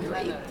saxophone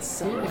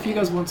reeds. If you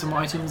guys want some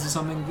items or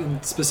something,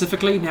 then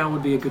specifically, now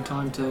would be a good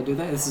time to do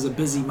that. This is a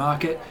busy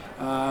market,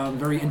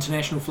 very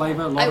international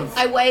flavour. A lot of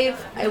I wave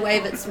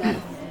at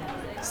Smith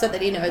so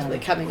that he knows we're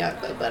coming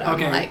over, but I'm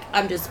Okay.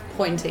 I'm just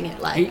pointing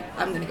it like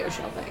I'm going to go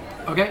shopping.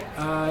 Okay,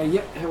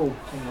 yeah, hang on.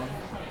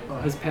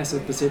 Well, his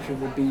passive perception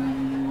would be,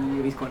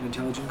 he's quite an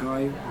intelligent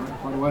guy,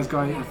 quite a wise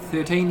guy, a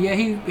 13. Yeah,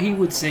 he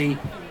would see,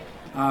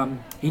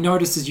 he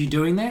notices you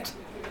doing that.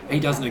 He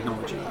doesn't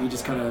acknowledge you. He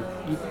just kind of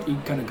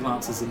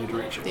glances in your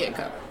direction. Yeah,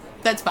 okay.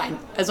 That's fine.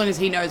 As long as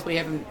he knows we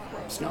haven't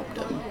snobbed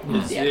him.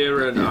 Is Yeah.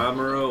 there an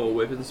armourer or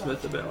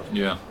weaponsmith about?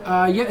 Yeah.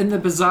 Yeah, in the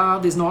bazaar,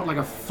 there's not like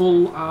a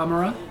full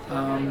armourer,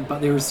 but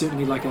there is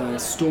certainly like a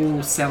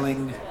stall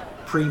selling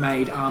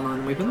pre-made armour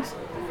and weapons.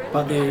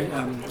 But there,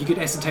 you could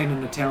ascertain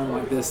in a town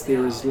like this,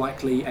 there is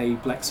likely a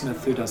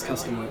blacksmith who does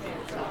custom work,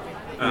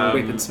 or a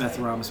weaponsmith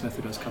or armoursmith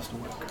who does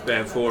custom work.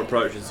 Van Ford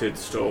approaches his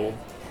stall,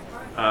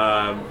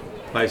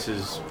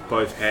 places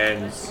both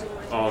hands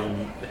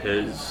on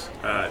his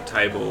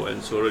table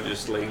and sort of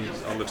just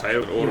leans on the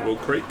table, an audible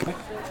creak,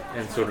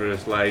 and sort of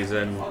just lays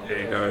in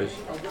and goes,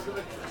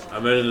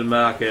 I'm in the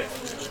market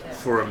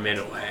for a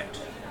metal hat.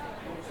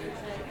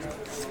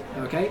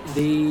 Okay,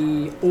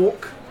 the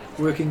orc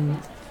working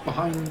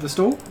behind the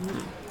stall,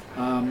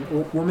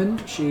 orc woman,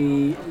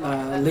 she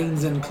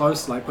leans in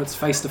close, like puts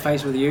face to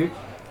face with you,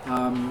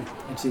 and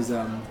says,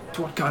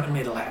 what kind of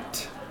metal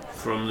hat?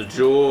 From the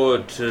jaw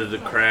to the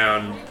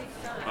crown,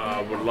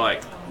 I would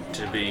like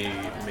to be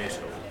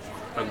metal.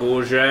 A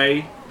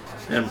gorget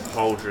and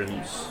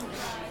pauldrons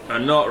are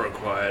not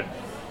required,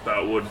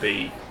 but would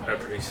be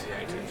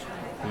appreciated.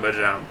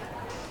 Madame.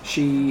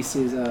 She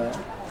says,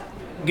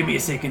 give me a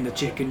second to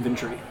check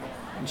inventory.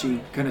 And she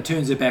kind of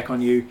turns her back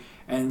on you,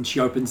 and she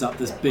opens up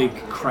this big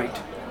crate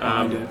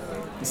behind her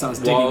and starts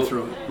digging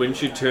through it. When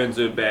she turns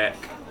her back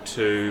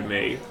to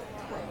me,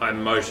 I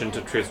motion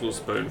to Trestle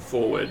Spoon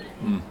forward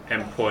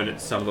and point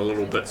at some of the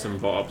little bits and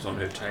bobs on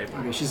her table.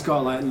 Okay, she's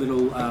got like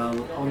little,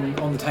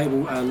 on the table,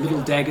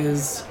 little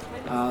daggers,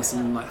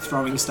 some like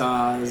throwing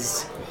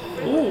stars.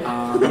 Throwing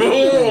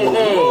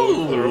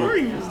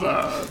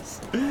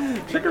stars!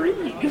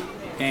 Chicory!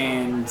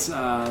 And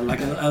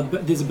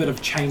there's a bit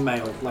of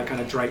chainmail like kind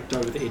of draped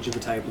over the edge of the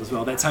table as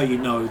well. That's how you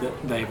know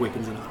that they have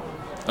weapons in it.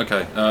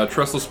 Okay,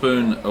 Trestle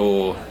Spoon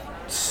or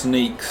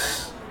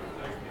sneaks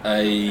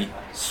a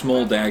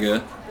small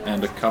dagger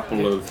and a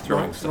couple of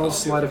throwing Roll stars.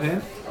 sleight of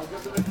hand.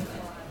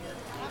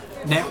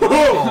 Nat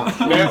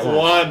That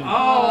one!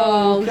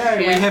 Oh, Okay,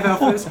 we shit. have our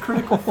first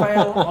critical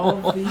fail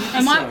of the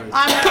Am I, episode.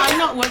 I'm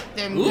not with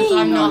them because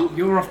I'm not.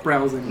 You're off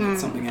browsing with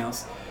something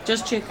else.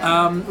 Just check.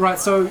 Right,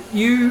 so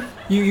you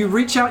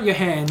reach out your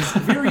hands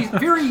very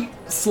very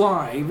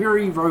sly,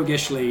 very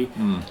roguishly,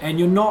 and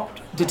you're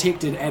not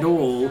detected at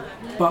all.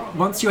 But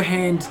once your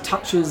hand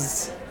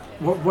touches,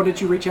 what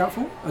did you reach out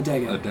for? A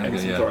dagger. A dagger,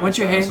 yeah. Once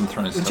your Stars hand and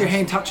throwing once your stars.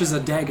 hand touches a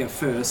dagger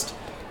first,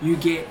 you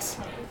get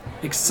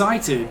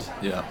excited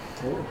Yeah.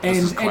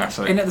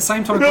 and at the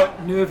same time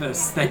quite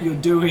nervous that you're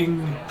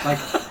doing like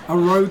a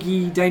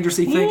roguey,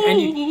 dangerousy thing,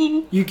 and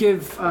you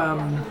give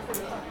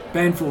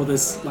Banfor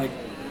this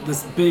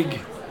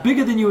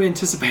bigger than you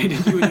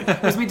anticipated.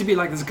 It was meant to be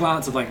like this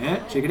glance of like,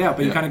 check it out,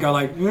 but you kind of go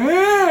like,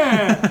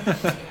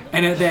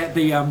 and at that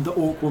the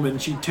orc woman,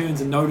 she turns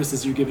and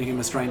notices you giving him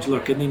a strange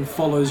look, and then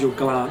follows your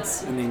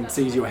glance and then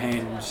sees your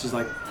hand, and she's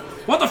like,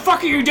 what the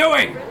fuck are you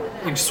doing?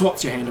 And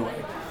swats your hand away.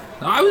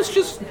 I was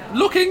just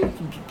looking.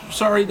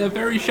 Sorry, they're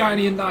very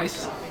shiny and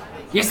nice.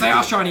 Yes, they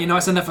are shiny and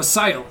nice, and they're for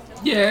sale.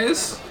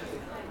 Yes.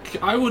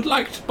 I would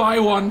like to buy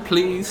one,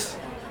 please.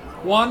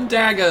 One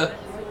dagger.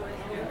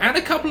 And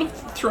a couple of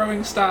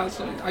throwing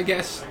stars, I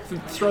guess.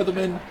 Throw them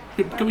in.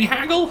 Can we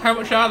haggle? How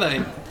much are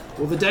they?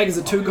 Well, the daggers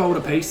are 2 gold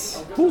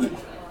apiece, Ooh.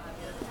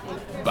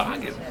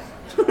 Bargain.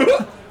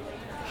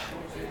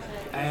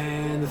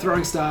 and the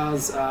throwing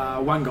stars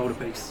are 1 gold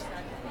apiece.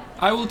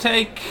 I will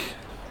take...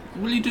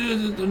 Will you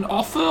do an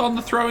offer on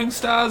the throwing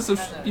stars of,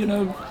 4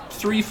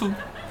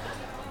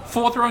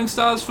 throwing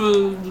stars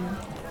for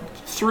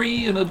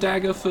 3 and a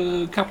dagger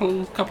for a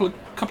couple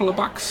of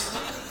bucks?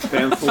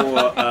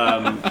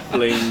 Banfor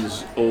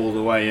leans all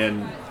the way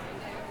in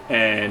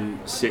and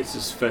sets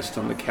his fist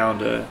on the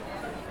counter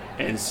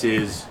and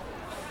says,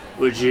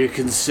 would you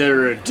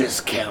consider a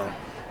discount?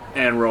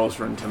 And rolls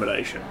for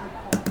intimidation.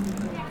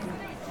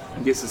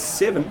 He gets a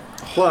 7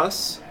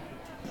 plus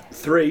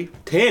 3,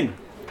 10.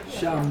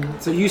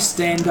 So you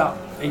stand up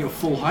at your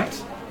full height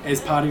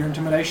as part of your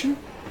intimidation,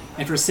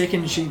 and for a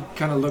second she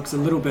kind of looks a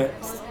little bit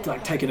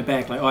like taken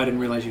aback, like, oh, I didn't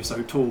realize you're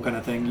so tall kind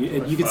of thing.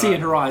 You can see it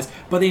in her eyes,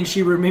 but then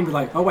she remembered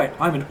like, oh wait,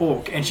 I'm an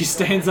orc, and she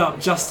stands up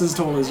just as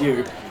tall as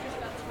you,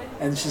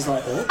 and she's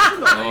like, orc?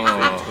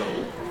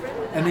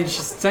 Oh. And then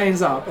she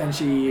stands up and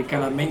she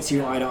kind of meets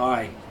you eye to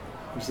eye,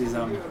 and she says,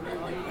 I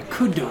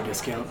could do a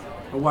discount,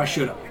 but why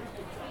should I?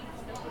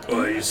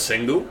 Are you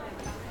single?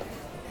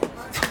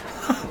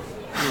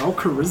 Roll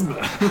charisma.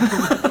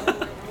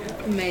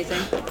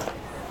 Amazing.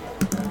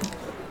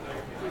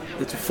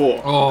 It's a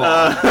 4.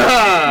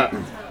 Oh.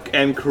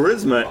 And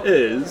charisma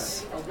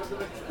is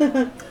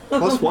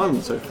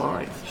 +1, so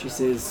 5. She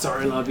says,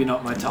 sorry, love, you're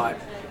not my type.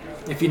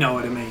 If you know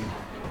what I mean.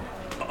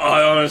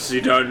 I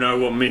honestly don't know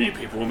what many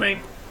people mean.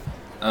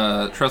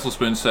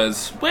 Trestlespoon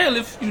says, well,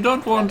 if you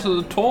don't want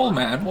a tall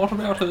man, what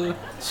about a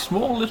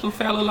small little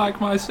fella like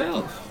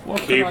myself?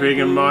 What can I Keeping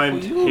in do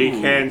mind, for you?" he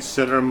can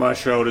sit on my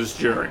shoulders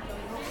during.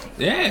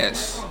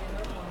 Yes.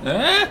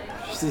 Eh?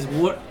 She says,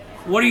 what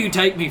do you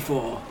take me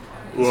for?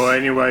 Well,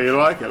 any way you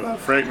like it,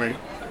 love, frankly.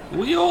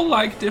 We all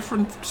like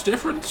different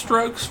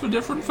strokes for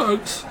different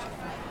folks.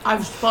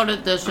 I've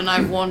spotted this and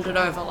I've wandered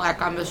over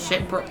like I'm a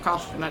separate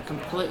customer,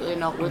 completely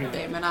not with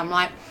them, and I'm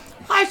like,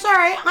 hi,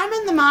 sorry, I'm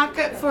in the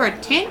market for a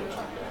tent.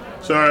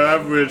 Sorry,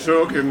 love, we're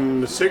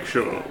talking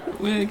sexual.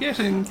 We're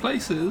getting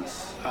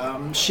places.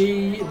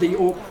 The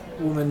orc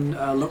woman,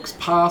 looks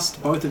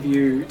past both of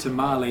you to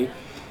Marley.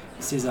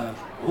 Says,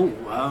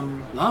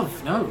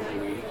 love, no,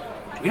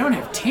 we don't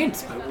have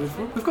tents, but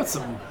we've got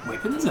some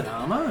weapons and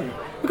armor. And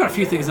we've got a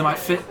few things that might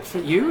fit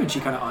you. And she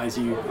kind of eyes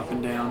you up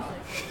and down.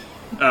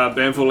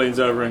 Banfor leans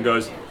over and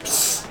goes,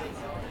 psst,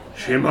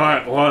 she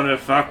might want to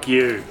fuck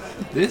you.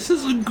 This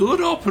is a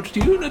good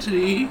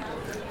opportunity.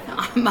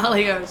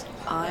 Molly goes,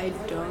 I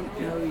don't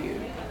know you,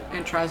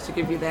 and tries to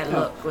give you that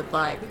look with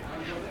like,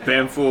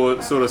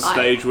 Banfor sort of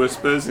stage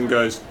whispers and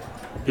goes,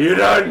 you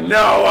don't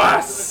know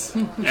us!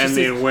 And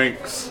then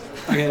winks.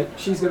 Okay,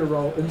 she's gonna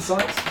roll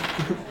insights.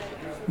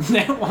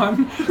 That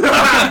one.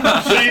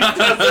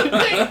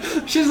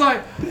 She's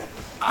like,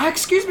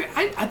 excuse me,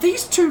 are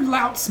these two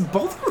louts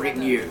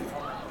bothering you?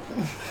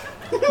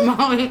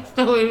 Molly's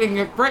still eating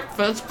your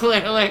breakfast,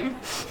 clearly.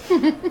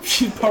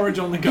 She's porridge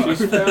on the go.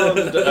 She's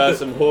found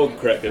some hog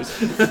crackers.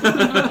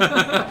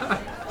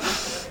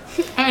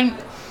 And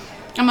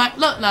I'm like,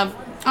 look, love,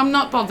 I'm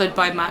not bothered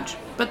by much,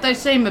 but they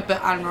seem a bit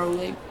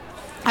unruly.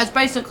 I was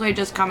basically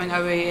just coming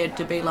over here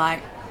to be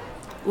like,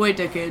 we're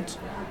dickheads,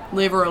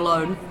 leave her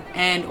alone,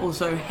 and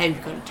also have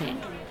you got a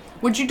tent?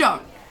 Which you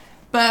don't.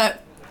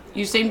 But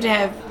you seem to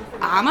have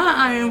armor.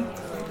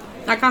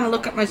 I kind of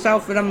look at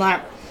myself and I'm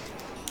like,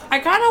 I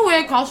kind of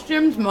wear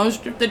costumes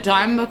most of the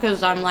time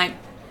because I'm like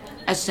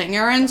a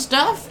singer and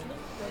stuff.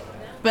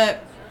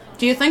 But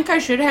do you think I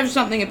should have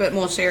something a bit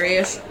more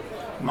serious?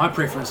 My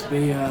preference would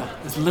be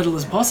as little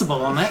as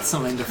possible on that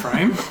cylinder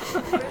frame.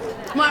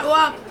 I'm like,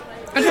 well,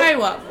 I'll tell you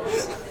what.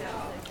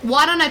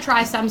 Why don't I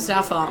try some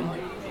stuff on?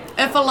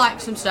 If I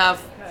like some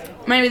stuff,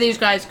 maybe these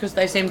guys, because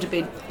they seem to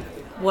be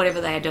whatever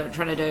they're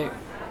trying to do,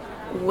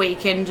 we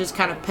can just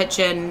kind of pitch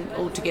in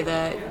all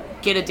together,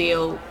 get a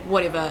deal,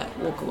 whatever,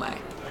 walk away.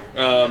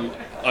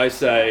 I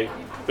say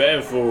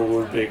Banfor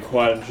would be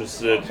quite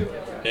interested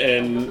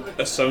in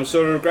some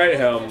sort of great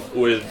helm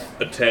with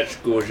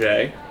attached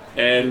gorget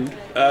and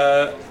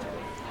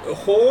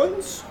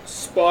horns,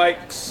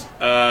 spikes,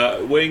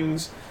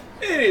 wings,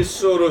 any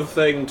sort of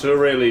thing to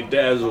really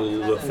dazzle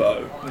the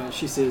foe.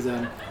 She says,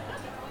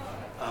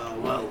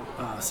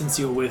 since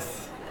you're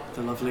with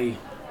the lovely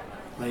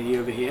lady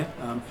over here,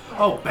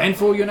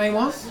 Banfor, your name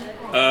was?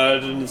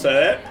 Didn't say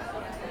that.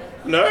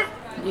 No.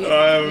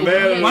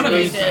 Man One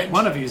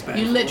One of you's Banfor.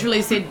 You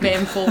literally said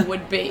Banfor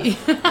would be.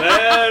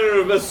 Man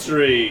of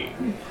mystery.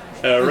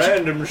 A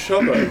random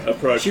shopper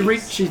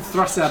approaches. She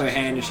thrusts out her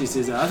hand and she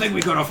says, I think we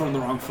got off on the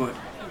wrong foot.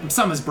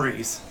 Summer's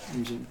Breeze.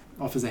 And she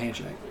offers a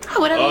handshake. Oh,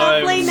 what a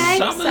lovely I'm name,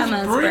 Summer's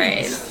Summer's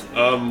Breeze.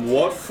 Breeze.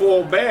 What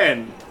for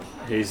band?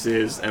 He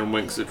says and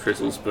winks at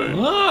Trestlespoon.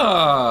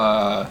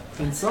 Ah.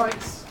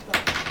 Insights.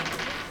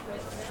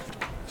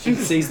 She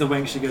sees the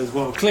wink, she goes,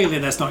 well, clearly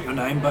that's not your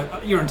name,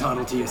 but you're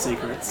entitled to your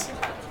secrets.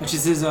 And she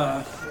says,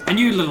 and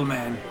you, little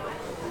man,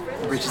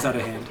 reaches out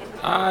her hand.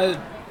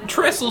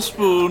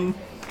 Trestlespoon.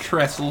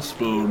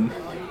 Trestlespoon.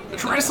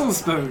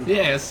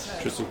 Yes.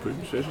 Trestlespoon.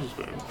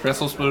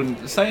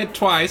 Trestlespoon. Say it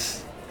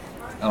twice.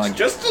 And I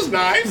Just as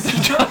nice.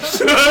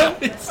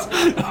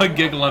 I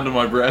giggle under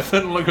my breath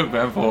and look at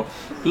Banfor.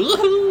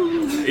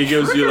 He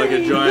gives you like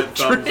a giant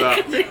thumbs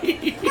up.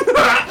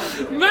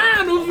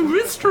 Man of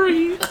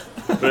mystery.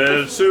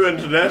 We're too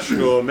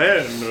international,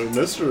 man of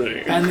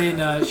mystery. And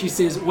then she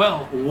says,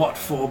 well, what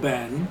for,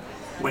 Ben?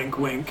 Wink,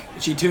 wink.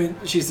 She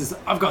says,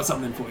 I've got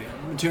something for you.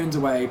 And turns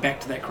away,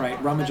 back to that crate,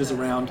 rummages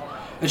around.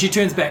 And she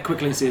turns back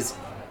quickly and says,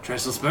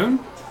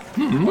 Trestlespoon,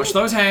 wash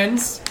those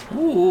hands.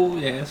 Ooh,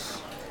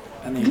 yes.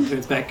 And then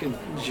turns back and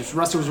just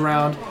rustles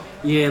around.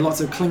 Yeah,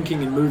 lots of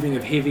clinking and moving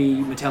of heavy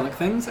metallic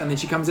things. And then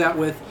she comes out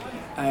with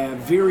a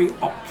very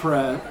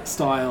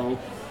opera-style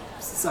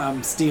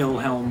steel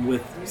helm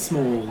with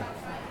small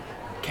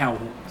cow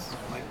horns.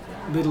 Like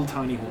little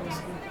tiny horns.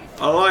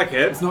 I like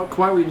it. It's not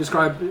quite what you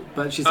described,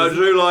 but she I says...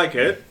 do like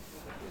it.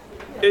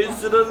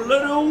 Is it a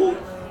little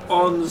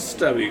on the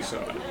stubby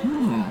side?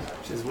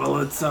 She says, well,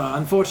 it's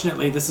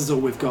unfortunately, this is all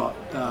we've got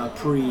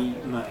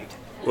pre-made.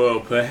 Well,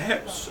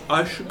 perhaps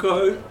I should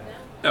go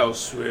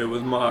elsewhere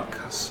with my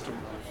custom.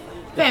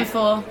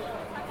 Banfor.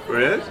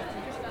 Really?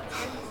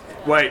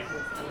 Wait,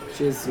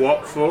 She says,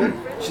 what for?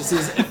 She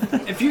says,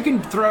 if you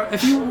can throw,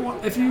 if you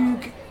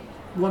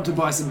want to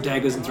buy some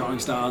daggers and throwing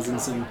stars and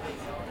some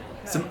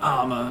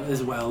armor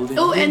as well. Then,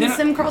 Oh, and then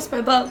some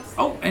crossbow bolts.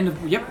 Oh, and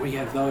yep, we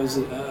have those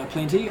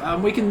plenty. I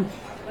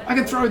I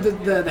could throw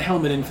the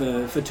helmet in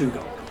for 2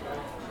 gold.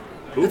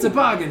 It's a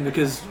bargain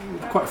because,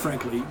 quite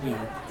frankly,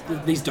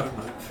 these don't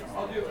move.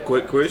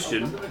 Quick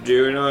question. Do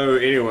you know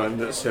anyone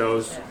that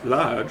sells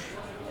large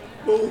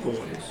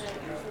bullhorns?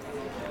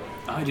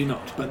 I do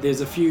not, but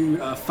there's a few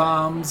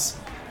farms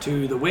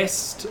to the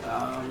west.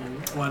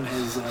 One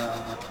has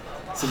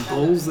some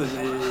bulls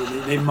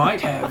that they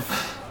might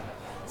have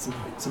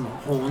some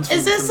horns.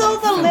 Is this all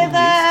the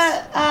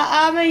leather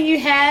armor you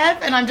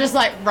have? And I'm just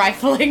like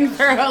rifling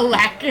through a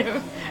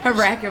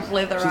rack of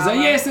leather She's armor. like,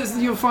 yes,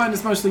 you'll find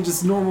it's mostly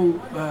just normal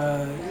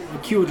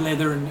cured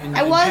leather and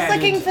I was padded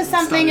looking for and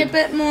something studded. a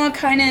bit more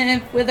kind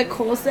of with a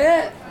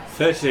corset.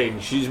 Fitting.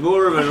 She's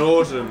more of an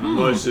autumn.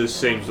 Most of this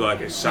seems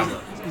like a summer.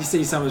 You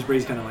see Summer's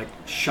Breeze kind of like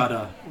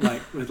shudder,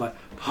 like with like,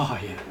 oh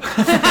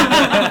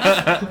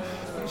yeah.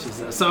 She's,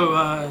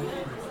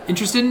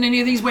 interested in any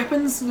of these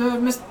weapons,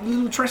 Miss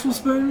Little Trestle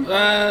Spoon?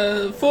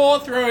 4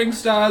 throwing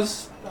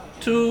stars,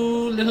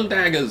 2 little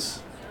daggers.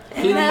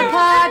 And a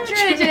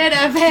partridge in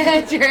a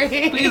pear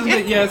tree. Please,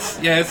 yes.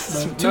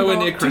 Nowhere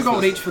near 2 Christmas.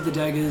 gold each for the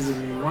daggers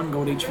and 1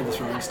 gold each for the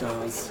throwing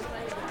stars.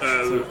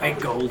 So 8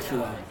 gold for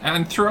that.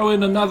 And throw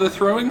in another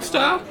throwing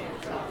star?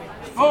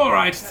 All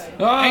right, 8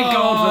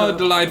 gold for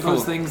delightful.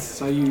 those things.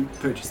 So you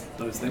purchased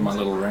those things. My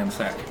little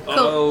ransack.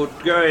 I'll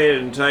go ahead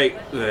and take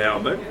the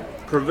helmet.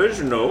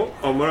 Provisional,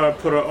 and when I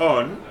put it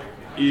on,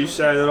 you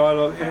say that I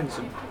look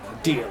handsome.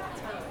 Deal.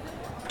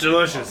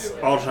 Delicious.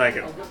 I'll take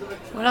it.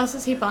 What else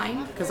is he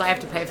buying? Because I have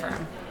to pay for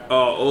him. Oh,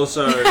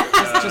 also,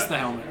 Just the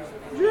helmet.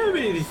 do you have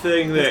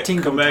anything that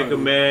Tingle can make a Toad.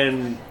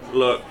 man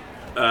look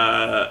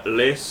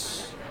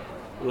less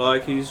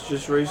like he's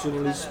just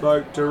recently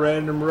smoked a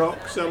random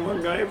rock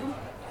someone gave him?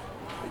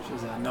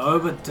 She's no,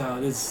 but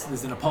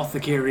there's an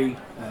apothecary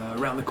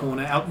around the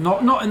corner. Out,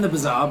 not in the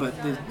bazaar, but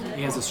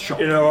he has a shop.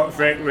 You know what,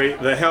 frankly,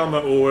 the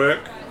helmet will work,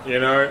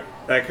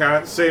 They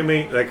can't see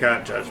me, they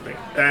can't judge me.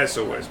 That's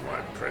always my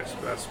impression.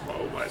 That's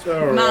always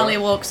Marley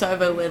walks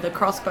over with a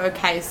crossbow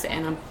case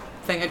and a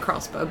thing of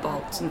crossbow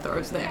bolts and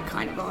throws that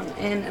kind of on.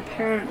 And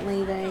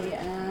apparently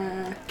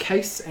they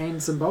Case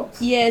and some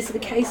bolts. yeah, so the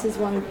case is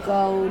 1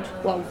 gold,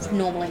 well,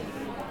 normally.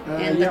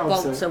 And the yeah,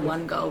 bolts also, are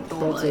 1 gold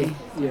bolts normally.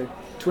 are,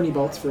 20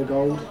 bolts for a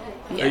gold.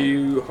 Yeah. Are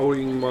you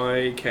holding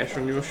my cash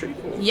on your sheet?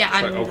 Or- Yeah,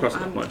 Sorry, I'll cross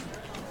it off mine.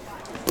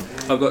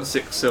 I've got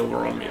 6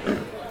 silver on me though.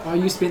 Oh,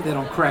 you spent that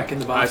on crack in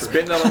the I bathroom.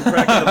 spent that on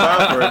crack in the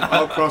bathroom.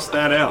 I'll cross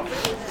that out.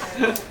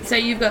 So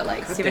you've got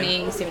like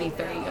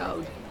 73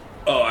 gold.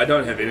 Oh, I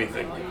don't have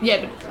anything.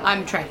 Yeah, but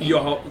I'm tracking.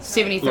 Your whole,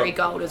 73 look,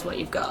 gold is what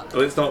you've got.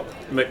 Let's not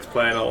mix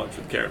plain knowledge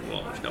with carrot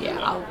knowledge. Number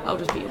Yeah, one. I'll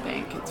just be your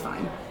bank. It's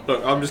fine.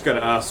 Look, I'm just going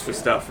to ask for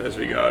stuff as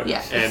we go.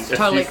 Yeah, and it's if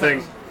totally you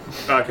think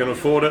I can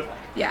afford it,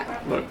 Yeah.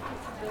 look,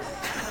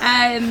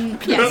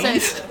 Yeah.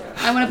 So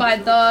I want to buy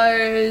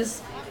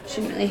those.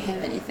 Shouldn't really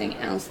have anything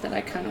else that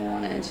I kind of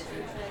wanted.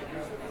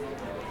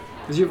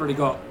 Because you've already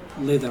got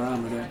leather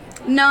armor, don't you?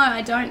 No,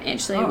 I don't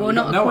actually. Oh, well, you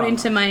not got no according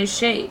armor. to my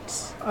sheet.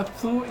 I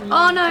thought you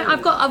Oh no, did.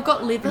 I've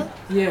got leather,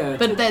 Yeah.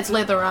 but that's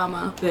leather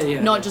armor.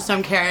 Yeah. Not just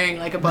I'm carrying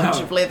like a bunch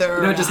No. of leather.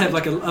 You don't just have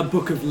around. like a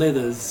book of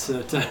leathers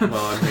to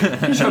well, I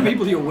mean, show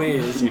people your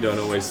wares. you don't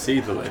always see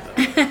the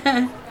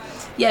leather.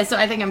 Yeah, so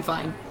I think I'm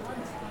fine.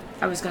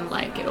 I was gonna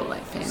like get all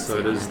like fancy.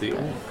 So does the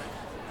orc.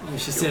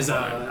 She says,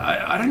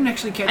 I didn't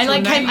actually catch I your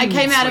like name, I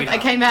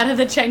sweetheart. came out of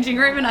the changing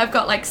room and I've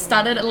got like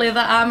studded leather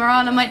armor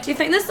on. I'm like, do you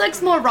think this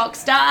looks more rock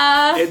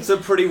star? It's a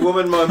Pretty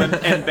Woman moment,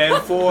 and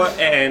Banfor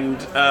and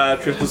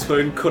Triple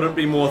Spoon couldn't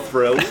be more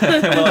thrilled.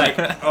 They're like,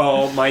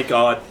 oh my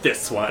god,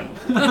 this one.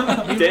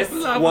 This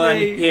one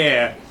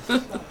here.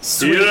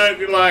 You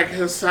look like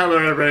a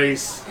summer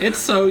breeze. It's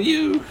so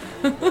you.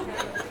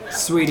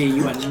 Sweetie,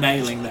 you are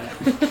nailing that.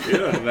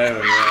 You're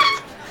nailing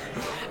that.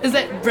 Is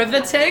it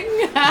riveting?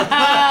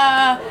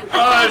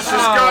 Oh, she's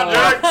got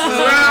jokes as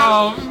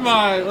well. Oh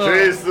my.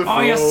 She's the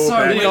Oh, you're full so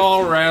package. The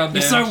all-round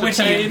You're so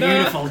witty and entertainer.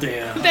 beautiful,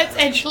 dear. That's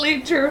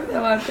actually true.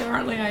 Though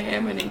apparently I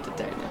am an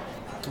entertainer.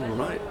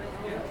 Alright.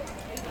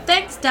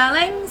 Thanks,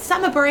 darling.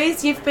 Summer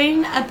breeze, you've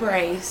been a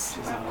breeze.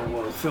 Oh,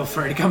 well, feel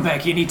free to come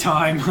back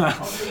anytime.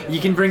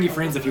 You can bring your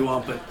friends if you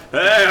want, but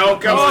Hey, I'll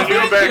come with you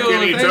thank back you,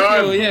 anytime.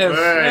 thank you, yes.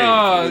 Hey,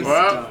 Oh, it's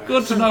well,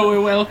 Good to know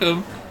we're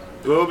welcome.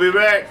 we'll be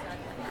back.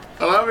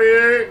 I love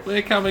you.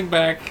 We're coming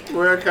back.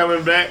 We're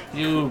coming back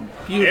You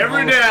beautiful,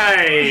 every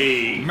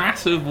day.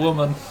 massive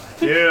woman.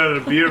 You're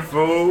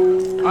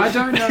beautiful. I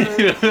don't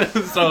know.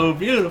 So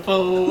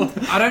beautiful.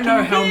 I don't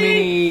know how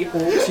many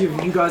orcs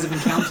you guys have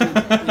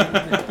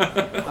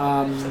encountered.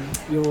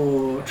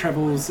 Your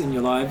travels in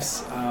your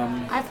lives.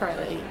 I've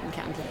probably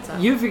encountered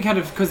some. You've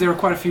encountered because there are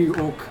quite a few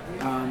orc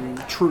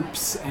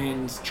troops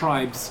and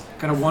tribes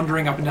kind of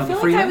wandering up and down I the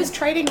feel like I freeway. was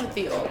trading with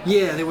the orc.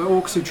 Yeah, there were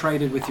orcs who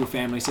traded with your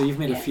family, so you've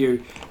met a Yeah.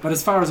 few. But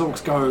as far as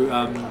orcs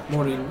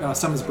go,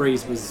 Summer's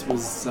Breeze was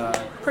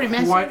Pretty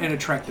massive. quite an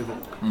attractive orc.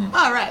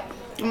 Oh, right.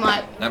 I'm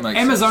like, That makes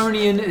sense.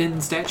 Amazonian in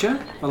stature,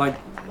 but like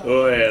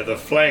Oh yeah, the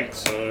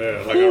flanks. Oh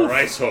yeah, like a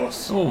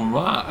racehorse. Oh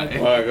my.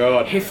 My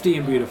God. hefty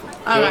and beautiful.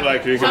 all Look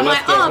like you so can I'm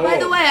lift like, a oh, by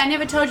horse. the way, I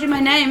never told you my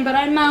name, but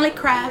I'm Marley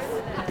Craft.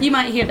 You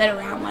might hear that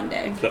around one day.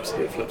 okay. Flips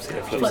here, flips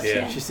here, flips Flips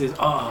here. here. She says,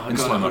 "Oh, In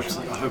God, slow I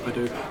motion. hope I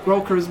do."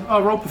 Roll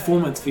charisma. Roll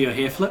performance for your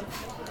hair flip.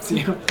 So,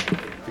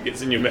 It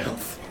gets in your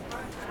mouth.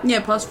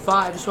 Yeah,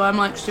 +5, so I'm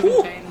like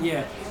 17.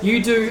 yeah,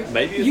 you do.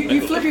 Maybe it's you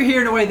Maybelline. flip your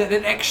hair in a way that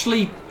it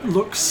actually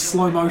looks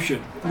slow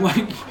motion.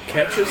 Like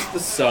Captures the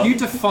sun. you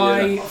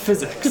defy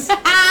physics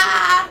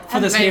for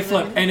this hair Amazing.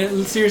 flip, and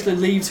it seriously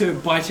leaves her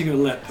biting her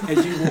lip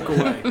as you walk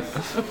away.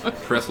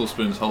 Trestle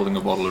Spoon's holding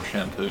a bottle of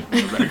shampoo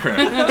in the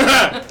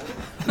background.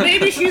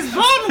 Maybe she's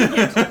bottled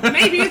it.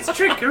 Maybe it's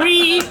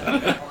trickery.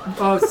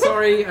 Oh,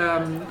 sorry,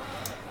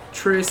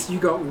 Triss, you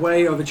got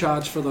way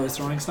overcharged for those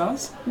throwing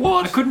stars.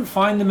 What? I couldn't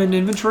find them in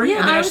inventory, Yeah,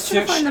 and then I I was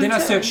trying to searched. find them Then I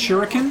too. searched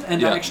Shuriken, and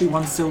Yeah. they're actually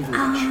 1 silver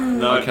each.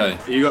 No, Okay.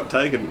 you got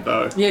taken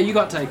though. Yeah, you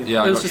got taken.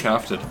 Yeah, It I was got just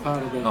shafted.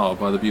 part of it. Oh,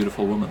 by the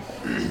beautiful woman.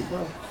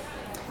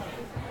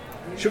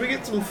 Should we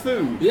get some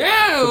food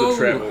Yeah! for the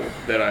travel?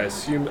 That I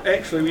assume.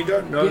 Actually, we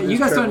don't know. Yeah, you there's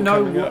guys don't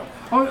travel know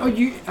coming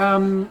what.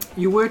 up.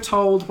 You were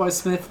told by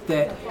Smith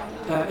that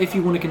if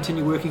you want to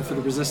continue working for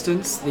the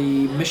Resistance,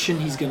 the mission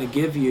he's going to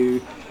give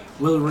you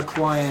will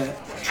require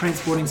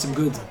transporting some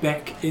goods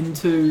back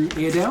into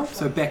Airedale,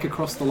 so back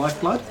across the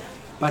Lifeblood.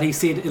 But he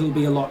said it'll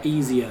be a lot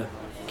easier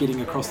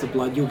getting across the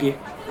blood. You'll get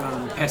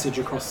passage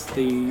across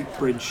the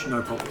bridge,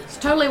 no problem. It's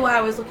totally why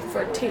I was looking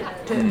for a tent,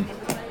 too.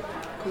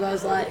 Because I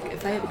was like,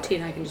 if I have a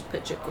tent, I can just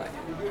pitch it quick.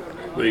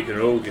 We can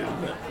all get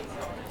in there.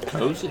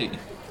 Cozy.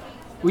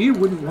 Well, you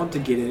wouldn't want to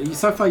get it.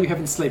 So far, you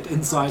haven't slept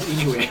inside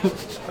anywhere.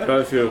 I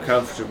don't feel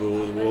comfortable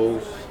with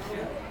walls.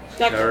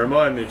 Like, They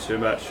remind me too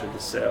much of the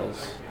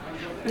cells.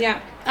 yeah.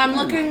 I'm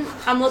looking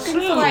for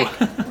like,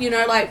 you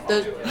know, like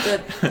the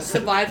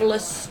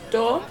survivalist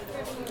store.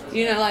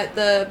 You know, like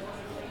the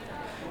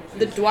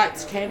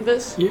Dwight's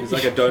canvas. It's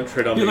like a don't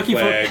tread on You're me looking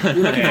for flag.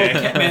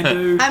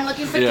 Kathmandu. I'm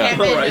looking for Yeah.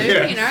 Kathmandu, Right,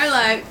 yeah. you know,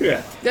 like,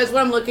 Yeah. that's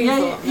what I'm looking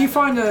Yeah, for. you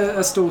find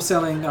a store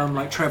selling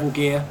like travel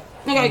gear,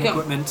 Okay, and go.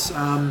 equipment,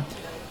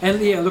 and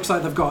yeah, it looks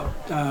like they've got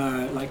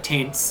like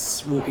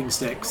tents, walking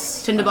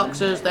sticks, Tinder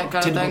boxes, that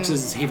kind tinder of thing.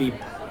 boxes, heavy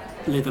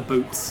leather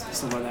boots,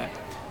 stuff like that.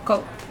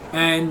 Cool.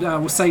 And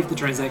we'll save the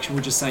transaction.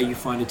 We'll just say you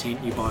find a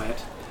tent, you buy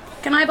it.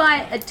 Can I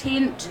buy a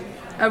tent,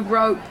 a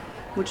rope,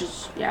 which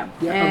is, yeah,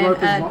 Yeah, and, a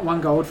rope is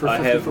 1 gold for a I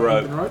 50 have foot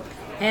rope. wooden rope.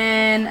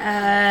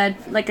 and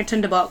like a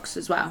tinder box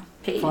as well.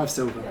 P. 5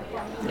 silver.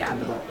 Yeah.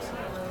 Tinder box.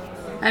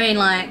 I mean,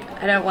 like,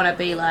 I don't want to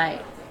be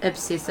like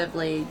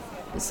obsessively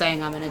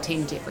saying I'm in a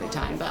tent every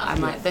time, but I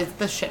might.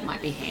 This shit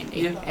might be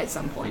handy Yeah. at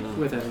some point.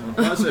 Worth having.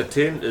 Plus, a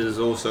tent is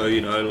also,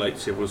 you know, like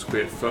several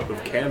square foot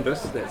of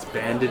canvas. That's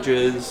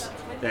bandages.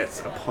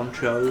 That's a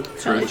poncho.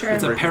 Totally true.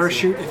 It's a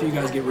parachute if you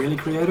guys get really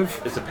creative,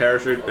 It's a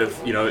parachute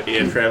if, you know,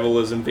 air travel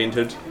is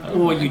invented.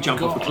 or you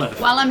jump off a cliff.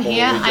 While I'm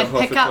here, we I jump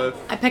off pick the up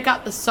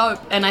cliff. the soap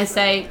and I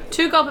say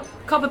 2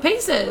 copper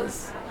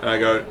pieces. And I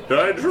go,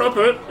 don't drop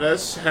it.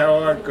 That's how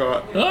I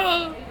got.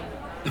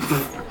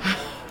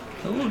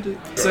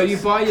 So you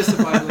buy your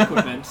survival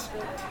equipment,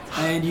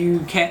 and you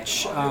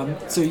catch.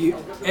 So you,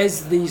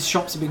 as these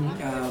shops have been,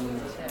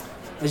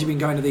 as you've been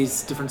going to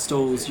these different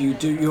stalls,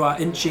 you are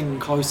inching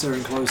closer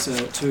and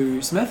closer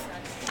to Smith,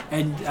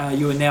 and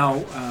you are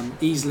now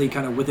easily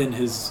kind of within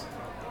his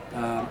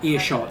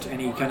earshot,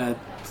 and he kind of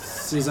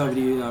says over to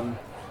you,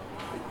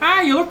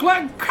 you look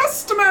like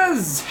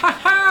customers! Ha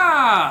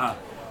ha!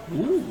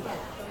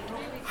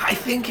 I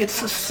think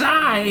it's a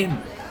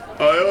sign.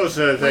 I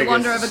also We think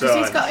wander it's over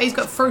because he's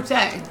got fruit,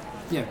 eh?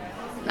 Yeah.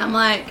 And I'm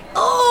like,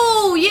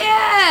 oh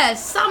yeah,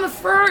 summer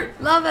fruit,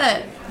 love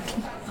it.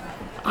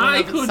 I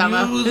If it's could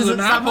summer. use Is it an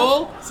summer?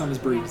 apple. Summer's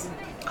breeze.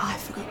 Oh, I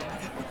forgot to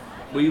pick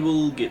up. We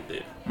will get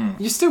there.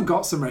 You still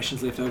got some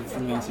rations left over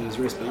from Mountaineer's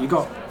Rest, but you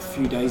got a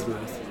few days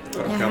worth.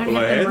 got a Yeah, I couple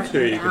don't of have them hands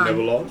here written you can down.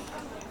 nibble on.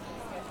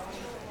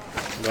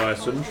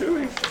 Nice and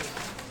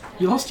chewy.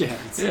 You lost your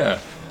hands. Yeah.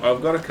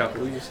 I've got a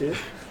couple, you said.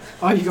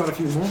 Oh, you got a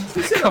few more.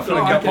 I've got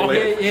a couple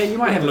okay. left. Yeah, you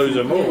might have Lose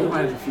a few. them all. Yeah, you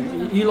might have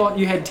a few.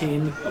 You had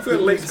 10. I feel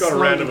at least got a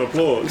round of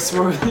applause.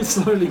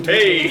 Slowly.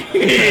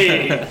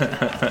 Hey!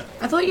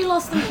 I thought you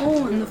lost them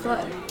all in the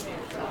flood.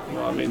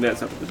 Well, I mean,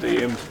 that's up to the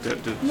DM to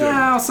do.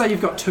 Yeah, I'll say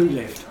you've got 2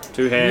 left.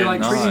 2 hands. You're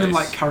like treating them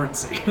Nice. like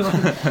currency.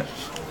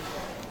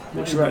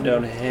 Let's write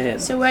down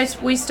hands. So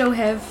we still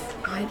have.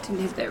 I didn't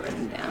have that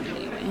written down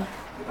anyway.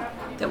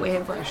 That we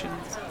have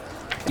rations.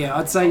 yeah,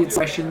 I'd say it's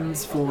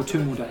rations for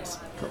 2 more days.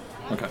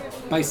 Okay.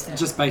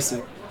 Just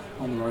basic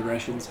on the road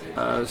rations.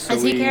 So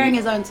Is he carrying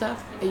his own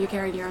stuff? Are you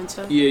carrying your own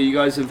stuff? Yeah, you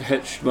guys have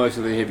hitched most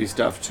of the heavy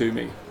stuff to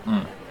me.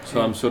 So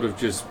I'm sort of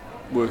just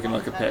working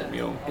like a pack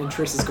mule. And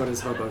Tress has got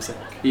his hobo sack.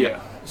 Yeah.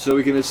 So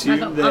we can assume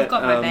that I've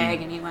got my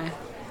bag anyway.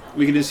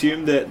 we can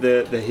assume that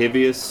the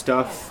heaviest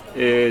stuff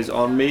is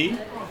on me,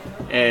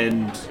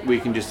 and we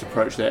can just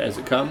approach that as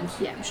it comes,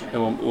 Yeah, I'm sure.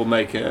 and we'll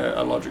make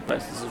a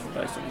logic-based decision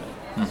based on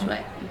that.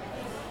 Sweet.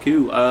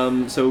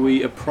 Cool. So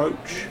we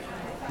approach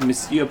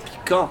Monsieur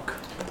Peacock.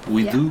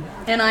 We Yeah. do.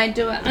 And I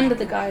do it under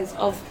the guise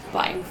of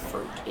buying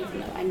fruit, even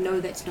though I know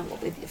that's not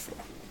what we're there for.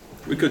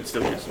 We could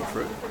still get some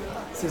fruit.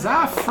 Says,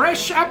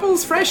 fresh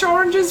apples, fresh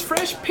oranges,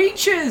 fresh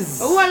peaches.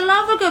 Oh, I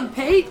love a good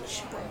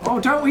peach. Oh,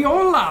 don't we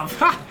all love?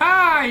 Ha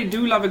ha! I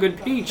do love a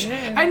good peach.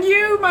 And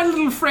you, my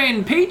little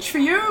friend, peach for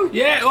you?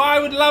 Yeah, I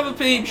would love a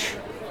peach.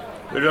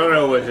 We don't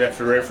always have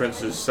to reference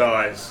his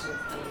size.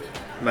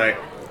 Mate,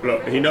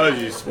 look, he knows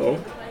he's small.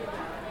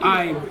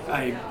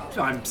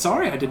 I'm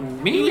sorry, I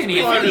didn't mean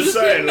any I'm of it. just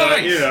saying, nice.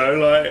 like, you know,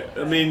 like,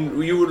 I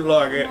mean, you wouldn't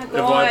like it if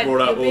I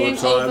brought up all the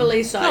time.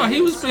 Overly No,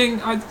 he was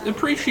being. I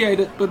appreciate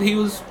it, but he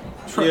was.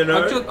 You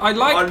know, I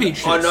like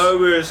peaches. I know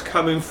where it's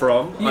coming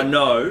from. I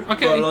know.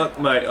 Okay. But like,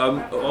 mate, I'm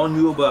on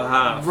your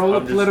behalf. Roll a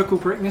I'm just- political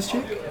correctness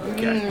check.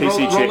 Okay.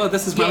 PC check. Roll a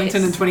This is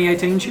Wellington in Yes.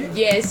 2018 check.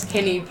 Yes,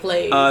 can you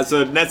please?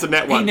 So that's a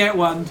net He one. net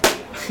one.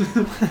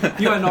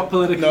 You are not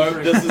politically No,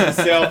 correct. this is a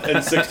South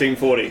in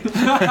 1640.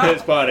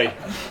 Let's party.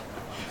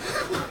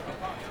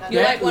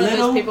 You're that like one of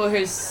little- those people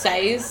who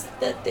says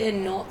that they're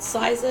not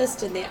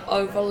sizist and they're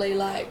overly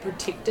like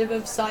protective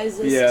of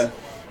sizist. Yeah.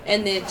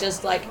 And they're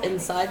just like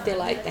inside they're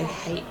like they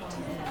hate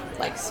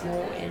like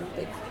small and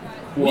big.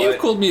 You've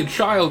called me a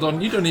child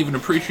on. You don't even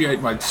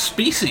appreciate my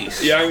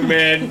species. Young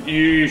man,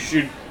 you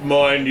should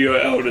mind your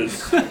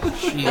elders.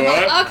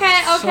 Alright?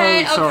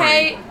 Okay.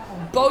 sorry.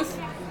 Both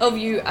of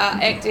you are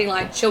acting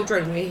like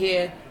children. We're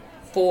here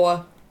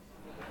for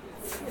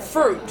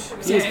fruit.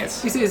 He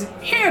says,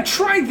 here,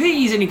 try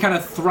these, and he kind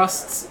of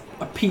thrusts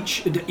a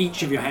peach into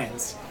each of your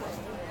hands.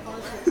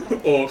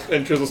 Or,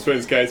 in Trizzle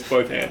Spoon's case,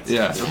 both hands.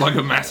 Yeah, it's like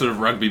a massive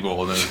rugby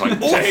ball, and then it's like,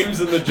 James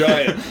and the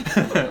Giant.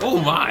 oh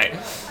my.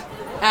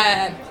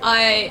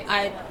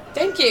 I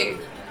thank you.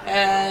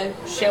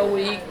 Shall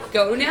we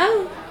go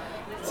now?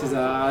 He says,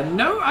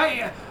 no,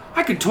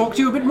 I could talk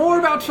to you a bit more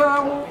about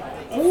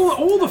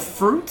all the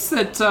fruits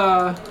that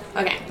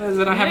Okay.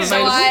 that I have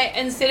So available.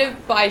 instead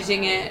of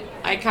biting it,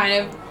 I kind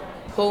of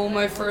pull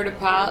my fruit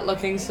apart,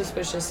 looking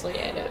suspiciously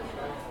at it.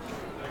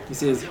 He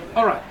says,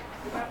 all right.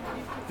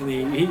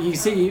 And you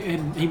see,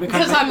 and he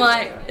Because I'm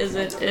like, is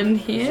it in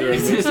here? he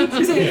says,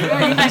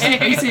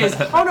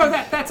 oh no,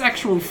 that's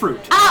actual fruit.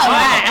 Oh,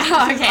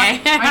 right.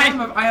 Okay.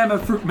 I am a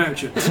fruit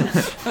merchant.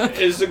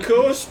 Is the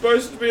core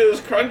supposed to be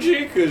this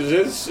crunchy? Because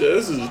this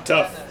is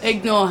tough.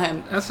 Ignore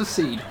him. That's a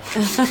seed.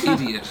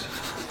 Idiot.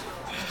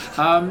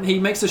 He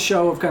makes a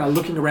show of kind of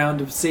looking around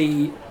to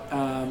see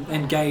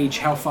and gauge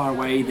how far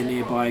away the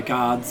nearby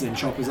guards and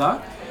shoppers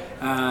are,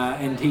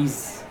 and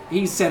he's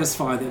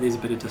satisfied that there's a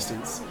bit of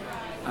distance.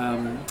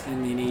 And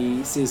then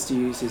he says to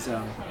you,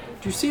 do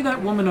you see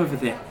that woman over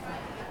there?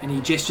 And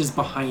he gestures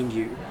behind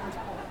you.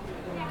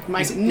 I'm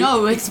like,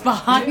 no, it's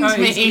behind No,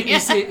 me.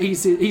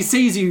 he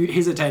sees you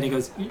hesitate. He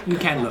goes, you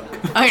can look.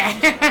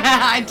 Okay.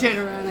 I turn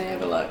around and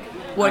have a look.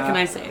 What can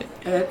I say?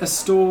 At a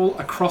stall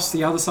across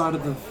the other side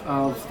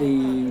of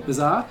the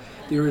bazaar,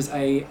 there is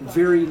a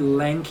very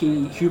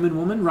lanky human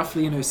woman,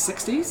 roughly in her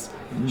 60s.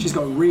 She's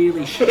got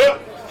really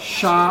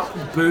sharp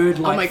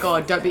bird-like. Oh my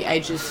god, don't be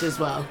ageist as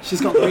well. She's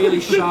got really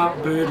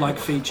sharp bird-like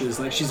features.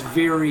 Like she's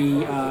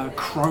very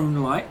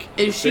crone-like.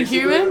 Is she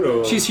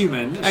human? She's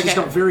human. She's Okay.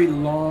 got very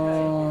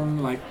long,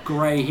 like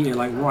grey hair,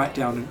 like right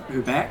down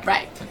her back.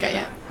 Right. Okay.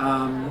 Yeah.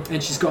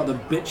 And she's got the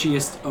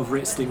bitchiest of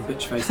resting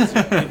bitch faces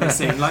you've ever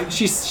seen. Like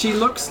she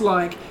looks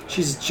like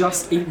she's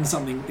just eaten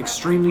something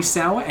extremely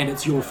sour and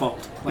it's your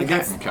fault. Like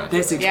that's Okay. the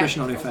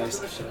expression on her face.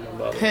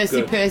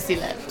 Percy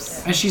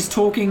lips. And she's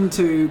talking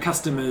to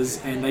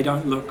customers and they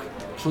don't look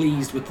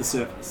pleased with the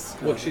service.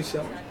 What's she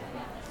selling?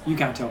 You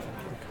can't tell from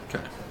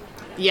Okay.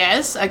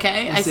 Yes.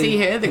 Okay. I see- see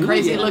her, the Ooh,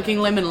 crazy-looking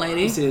lemon He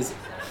lady. says,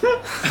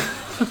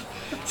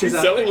 She's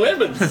selling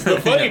lemons. The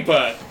funny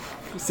part.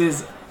 he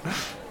says,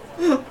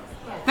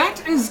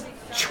 that is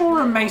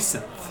Chora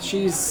Mason.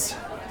 She's,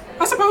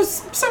 I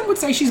suppose some would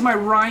say she's my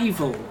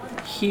rival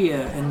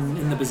here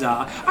in the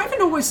bazaar. I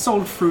haven't always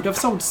sold fruit. I've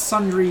sold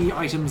sundry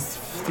items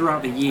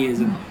throughout the years,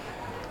 and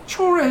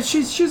Chora,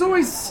 she's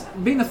always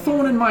been a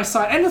thorn in my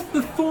side, and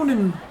the thorn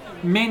in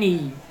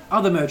many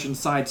other merchants'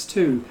 sides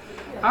too.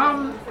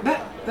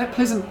 That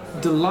pleasant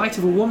delight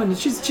of a woman,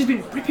 she's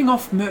been ripping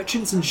off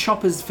merchants and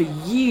shoppers for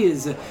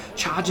years,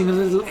 charging a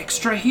little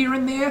extra here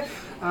and there,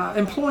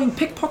 employing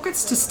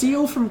pickpockets to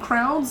steal from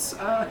crowds,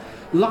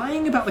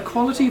 lying about the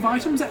quality of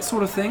items, that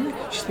sort of thing.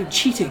 She's been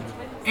cheating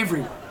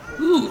everyone.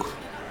 Ooh.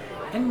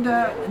 And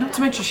not to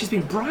mention she's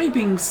been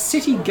bribing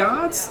city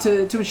guards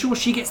to ensure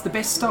she gets the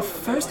best stuff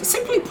first.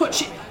 Simply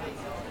put,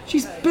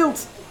 she's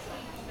built...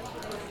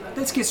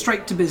 Let's get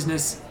straight to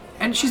business.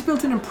 And she's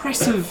built an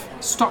impressive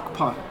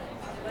stockpile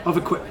of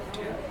equipment.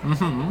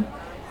 Mm-hmm.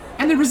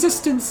 And the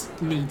Resistance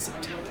needs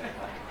it.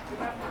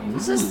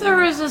 Is this the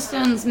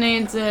resistance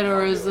needs it,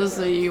 or is this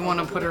that you want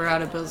to put her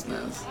out of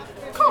business?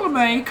 Column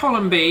A,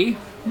 column B.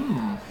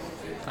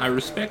 I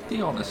respect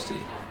the honesty.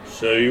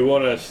 So you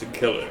want us to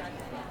kill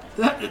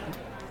her?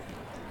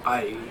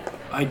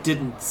 I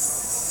didn't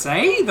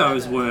say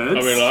those words.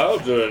 I mean, I'll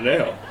do it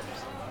now.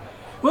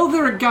 Well,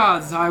 there are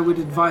guards. I would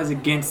advise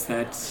against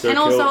that. So And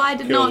also, kill- I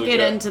did kill not the get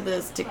guy. into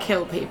this to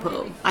kill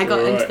people. I got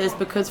Right. into this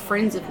because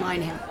friends of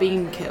mine have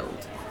been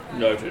killed.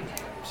 Noted.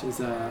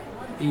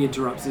 He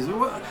interrupts. Says,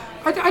 well,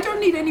 I don't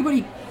need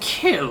anybody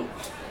killed.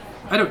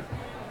 I don't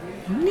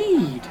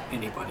need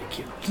anybody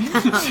killed.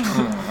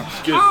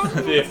 Just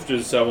theft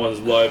of someone's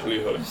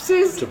livelihood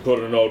Says, to put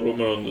an old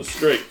woman on the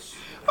streets.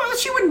 well,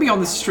 she wouldn't be on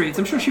the streets.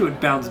 I'm sure she would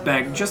bounce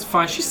back just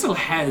fine. She still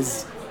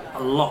has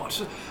a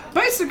lot.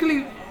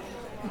 Basically,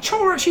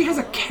 Chora, she has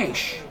a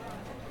cache.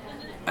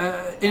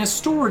 In a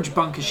storage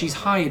bunker she's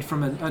hired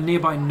from a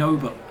nearby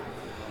noble.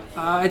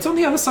 It's on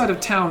the other side of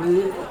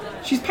town.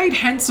 She's paid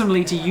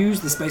handsomely to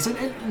use the space.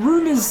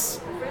 Rumours,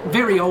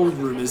 very old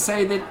rumours,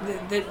 say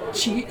that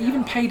she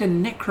even paid a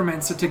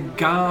necromancer to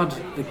guard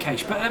the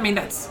cache. But I mean,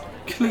 that's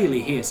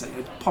clearly hearsay.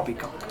 It's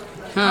poppycock.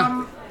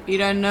 You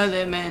don't know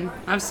that, man.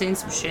 I've seen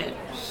some shit.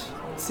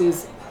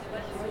 Says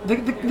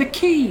the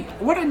key.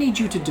 What I need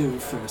you to do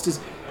first is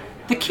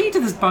the key to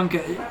this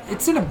bunker.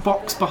 It's in a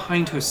box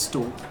behind her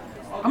stall.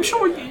 I'm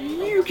sure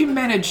you can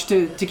manage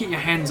to get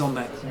your hands on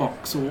that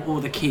box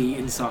or the key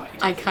inside.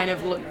 I kind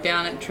of look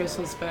down at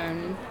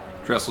Trestlespoon,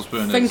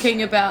 Trestlespoon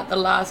thinking about the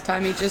last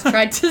time he just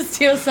tried to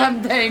steal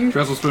something.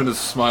 Trestlespoon is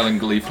smiling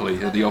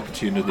gleefully at the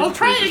opportunity. I'll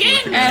try to it prove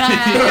his again!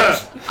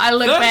 work And I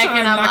look That's back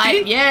and I'm unlucky.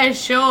 like, yeah,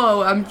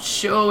 sure, I'm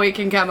sure we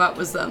can come up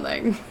with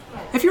something.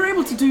 If you're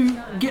able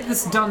to get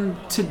this done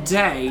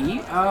today,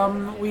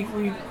 we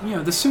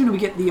the sooner we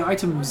get the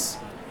items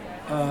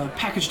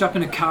packaged up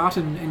in a cart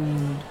and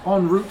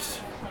en route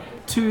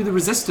to the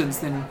Resistance,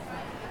 then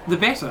the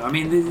better. I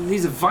mean,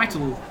 these are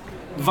vital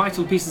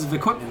pieces of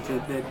equipment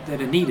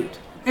that are needed.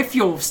 If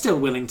you're still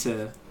willing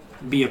to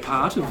be a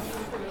part of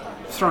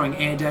throwing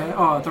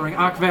throwing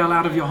Arkvale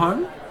out of your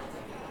home,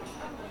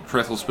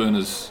 Trestlespoon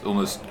is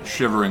almost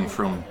shivering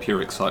from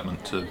pure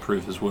excitement to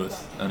prove his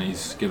worth, and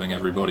he's giving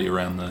everybody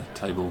around the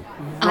table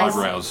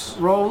eyebrows.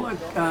 roll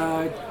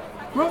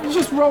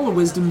a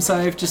wisdom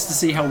save just to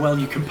see how well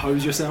you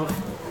compose yourself.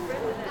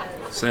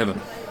 7.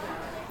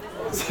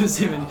 So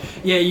 7.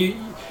 Yeah,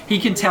 he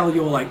can tell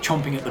you're like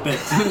chomping at the bit.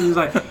 He's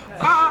like,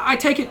 I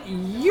take it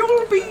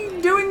you'll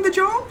be doing the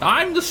job?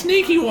 I'm the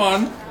sneaky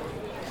one.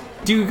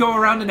 Do you go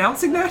around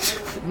announcing that?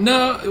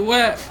 No.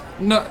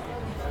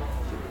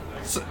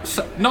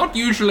 Not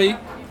usually.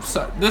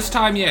 This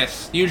time,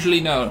 yes. Usually,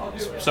 no.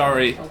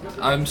 Sorry.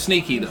 I'm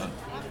sneaky, though.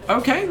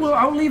 Okay, well,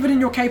 I'll leave it in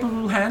your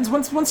capable hands.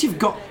 Once you've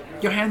got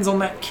your hands on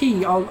that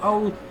key,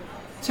 I'll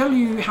tell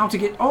you how to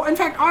get... Oh, in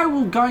fact, I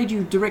will guide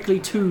you directly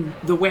to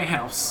the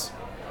warehouse.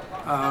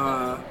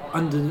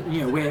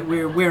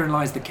 Wherein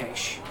lies the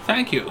cache.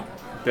 Thank you.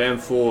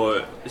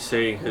 Banfor,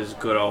 seeing his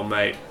good old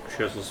mate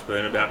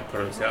Trestlespoon about to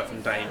put himself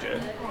in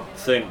danger,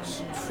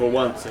 thinks for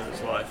once in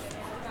his life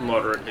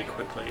moderately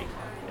quickly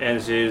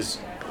and says,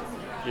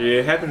 "Do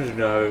you happen to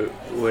know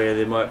where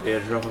there might be a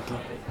drop of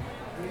coffee?"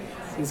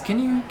 Says, can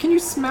you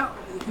smell...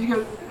 You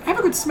go, have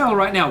a good smell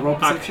right now. Roll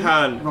perception.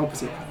 can't. Roll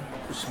perception.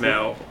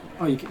 Smell.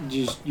 Oh, you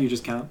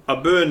just can't. I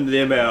burned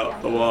them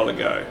out a while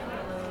ago.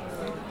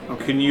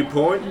 Can you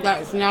point?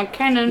 That's now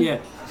canon. Yeah.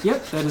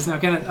 Yep, that is now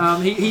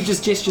canon. He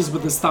just gestures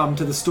with his thumb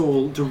to the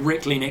stall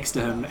directly next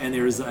to him, and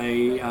there is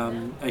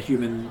a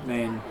human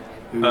man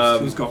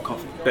who's got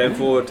coffee.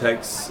 Banfor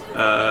takes,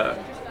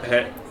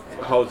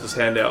 holds his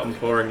hand out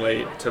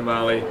imploringly to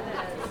Marley,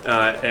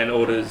 and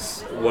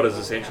orders what is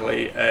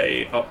essentially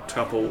a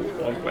octuple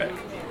longback,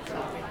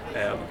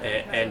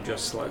 and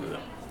just slowed it.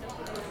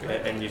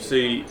 And you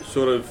see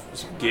sort of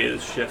some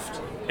gears shift,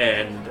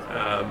 and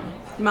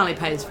Molly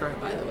pays for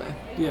it, by the way.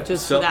 Yeah.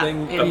 Just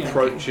something without any-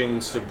 approaching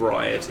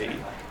sobriety,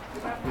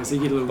 So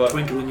you get a little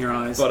twinkle in your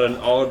eyes. but an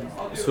odd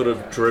sort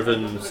of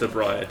driven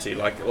sobriety,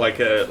 like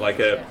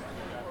a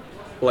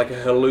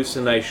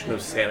hallucination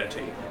of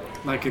sanity.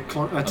 Like a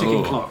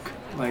ticking clock.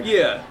 Like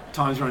Yeah.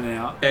 time's running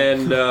out.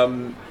 And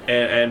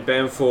and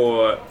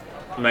Banfor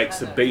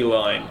makes a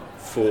beeline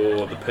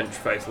for the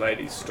pinch-faced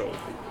lady's stall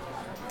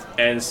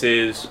and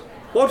says,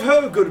 "What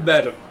ho, good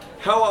madam?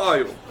 How are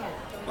you?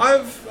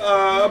 I've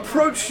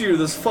approached you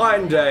this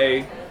fine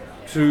day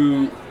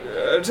to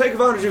take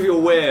advantage of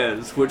your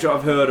wares, which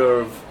I've heard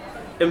are of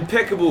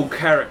impeccable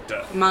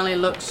character." Molly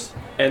looks,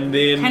 And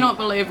then cannot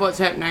believe what's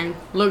happening,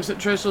 looks at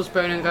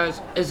Trestlespoon and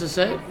goes, "Is this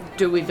it?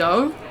 Do we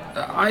go?"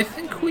 I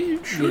think we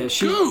should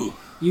Yeah, go.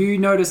 You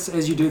notice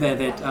as you do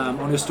that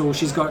on her stall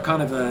she's got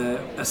kind of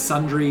a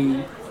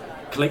sundry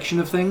collection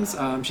of things.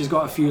 She's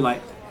got a few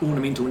like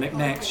ornamental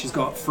knickknacks. She's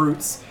got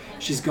fruits.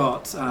 She's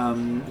got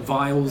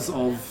vials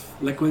of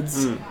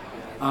liquids.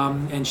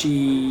 And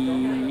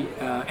she,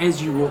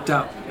 as you walked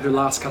up, her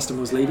last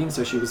customer was leaving,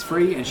 so she was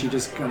free, and she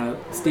just kind of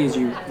stares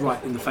you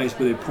right in the face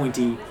with her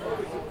pointy,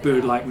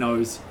 bird-like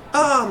nose.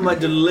 ah, my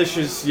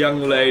delicious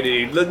young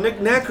lady, the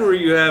knickknackery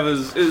you have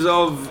is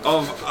of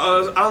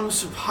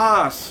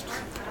unsurpassed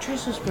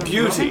Trestlespoon,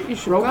 Beauty. I think you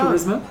should Roll go.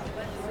 charisma.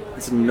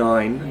 It's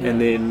 9, and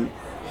then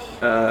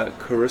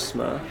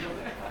charisma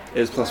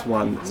is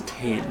 +1. It's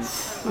 10.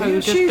 Oh,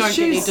 you just don't get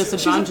any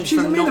disadvantage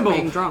she's from not amenable.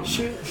 being drunk.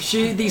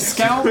 The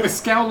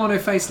scowl on her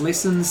face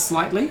lessens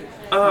slightly.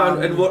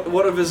 And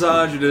what a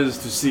visage it is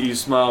to see you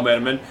smile,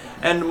 madam.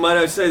 And might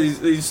I say,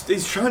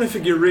 these China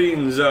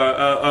figurines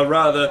are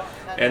rather.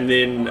 And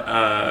then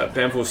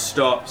Banfor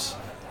stops,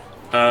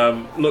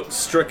 looks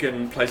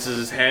stricken, places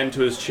his hand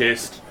to his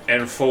chest,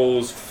 and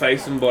falls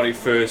face and body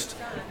first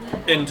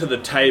into the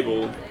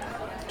table,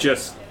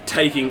 just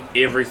taking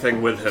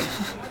everything with him.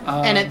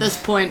 And at this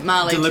point,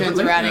 Marley turns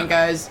Deliberately? around and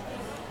Yeah. goes,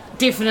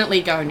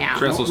 "Definitely go now."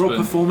 Trestle Roll spoon.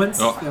 performance.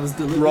 Oh. That was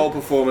deliberate. Roll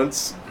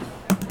performance.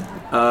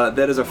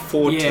 That is a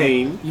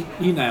 14. Yeah,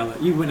 you nail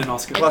it. You win an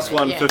Oscar. Plus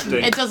one, Yeah.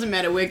 15. It doesn't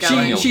matter. We're She,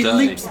 going. she Day.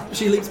 leaps.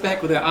 She leaps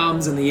back with her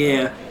arms in the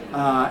air,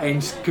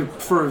 and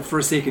for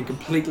a second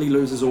completely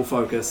loses all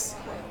focus,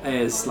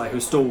 as like her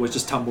stool was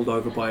just tumbled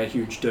over by a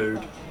huge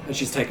dude, and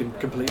she's taken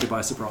completely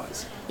by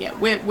surprise. Yeah,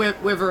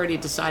 we've already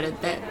decided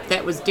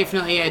that was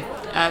definitely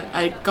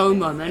a go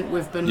moment.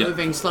 We've been Yeah.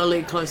 moving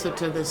slowly closer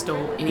to the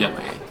door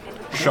anyway.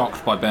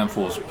 Shocked by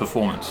Bamfor's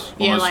performance,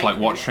 Yeah, almost like- like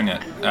watching it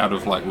out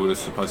of like we were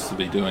supposed to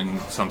be doing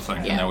something,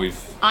 Yeah. and now we've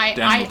I-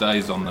 Daniel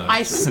Days on the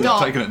I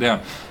stopped. taking it down.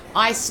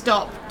 I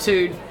stopped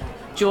to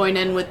join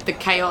in with the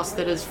chaos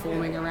that is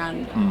forming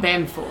around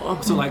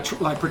Bamfor. So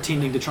like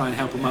pretending to try and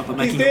help him up, but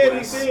making He's it dead,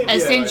 worse. he's dead.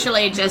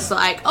 Essentially, just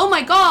like, oh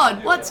my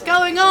god, what's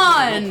going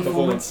on?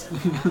 Performance.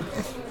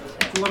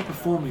 There's a lot of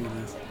performing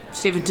in this.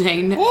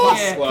 17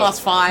 Yeah. plus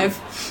 5.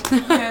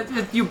 Yeah,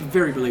 you're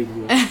very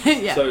believable.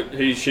 Yeah. So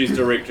she's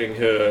directing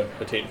her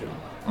attention.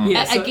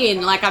 Yeah, so,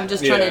 Again, like I'm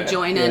just trying Yeah, to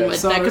join in yeah. with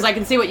So- that because I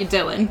can see what you're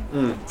doing.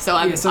 So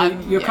I'm. yeah, so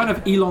I'm, you're yeah. kind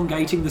of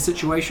elongating the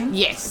situation,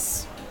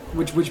 Yes.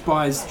 which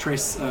buys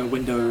Tress a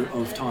window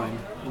of time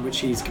in which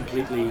he's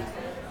completely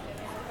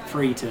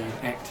free to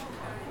act.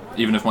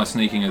 Even if my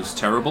sneaking is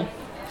terrible.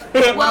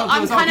 Well,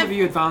 I'm I'll kind give of.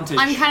 you advantage.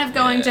 I'm kind of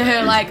going to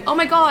her like, oh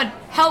my god,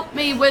 help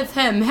me with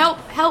him,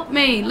 help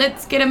me,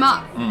 let's get him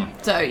up.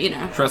 So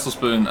Trestle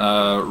Spoon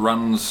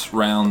runs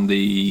round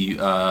the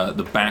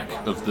back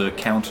of the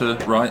counter,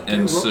 right,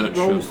 in search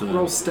of the.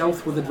 roll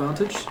stealth with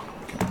advantage.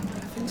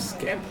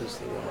 Scamp is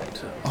the right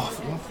term. Oh,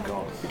 for love of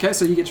God. Okay,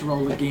 so you get to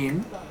roll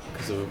again.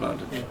 Because of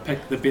advantage. And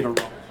pick the better roll.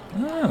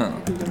 Oh,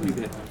 Who's gonna be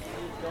better?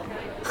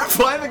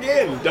 5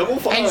 again. Double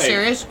 5. are you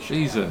serious?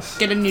 Jesus.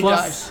 Get a new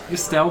Plus dice. your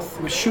stealth,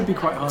 which should be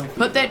quite high.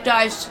 Put that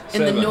dice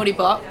in the 7. naughty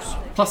box.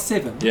 Plus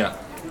 7. Yeah.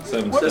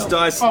 7 This stealth.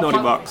 dice, Oh, naughty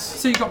plus- box.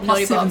 So you got plus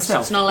Naughty 7 box.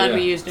 stealth. It's not allowed to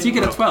be Yeah. used So you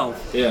get a anymore.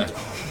 12. Yeah.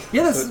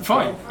 Yeah, that's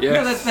fine.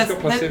 Yeah. that's Got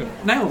plus that 7.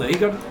 nailed it. You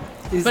got.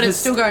 But it's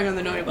still going on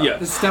the naughty box. Yeah.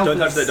 The stealth Don't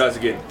touch is- that dice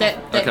again. That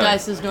Okay.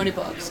 dice is naughty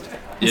boxed.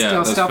 Yeah,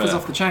 that's stealth fair. is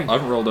off the chain. I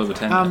haven't rolled over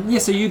 10. Yeah,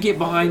 so you get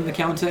behind the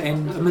counter,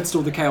 and amidst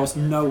all the chaos,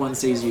 no one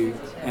sees you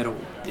at all.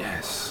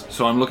 Yes.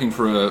 So I'm looking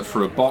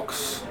for a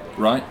box,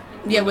 right?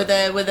 Yeah, with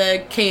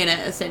a key in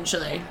it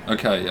essentially.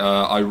 Okay.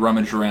 I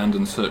rummage around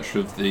in search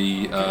of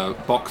the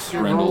box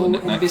around all the Roll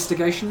knickknacks.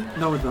 investigation.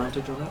 No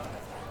advantage on it.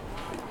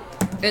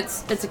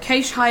 It's a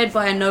cache hired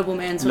by a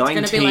nobleman, so it's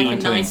going to be like a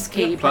 19. nice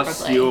key, Plus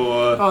probably.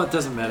 your. Oh, it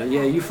doesn't matter.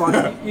 Yeah, you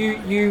find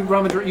you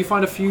rummage. You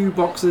find a few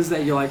boxes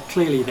that you're like,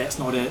 clearly that's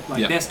not it. Like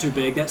Yeah. that's too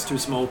big, that's too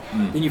small.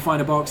 Then you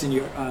find a box and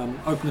you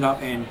open it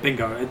up, and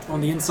bingo!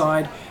 On the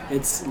inside,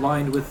 it's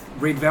lined with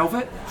red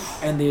velvet,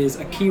 and there's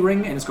a key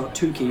ring, and it's got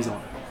 2 keys on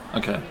it.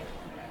 Okay.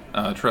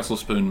 Trestle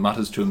Spoon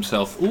mutters to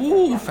himself,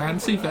 "Ooh,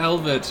 fancy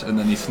velvet," and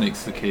then he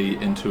sneaks the key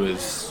into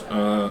his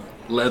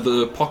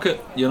leather pocket,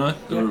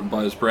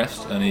 by his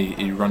breast, and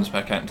he runs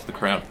back out into the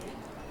crowd.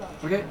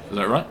 Okay. Is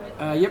that right?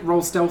 Yep.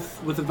 Roll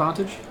stealth with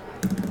advantage.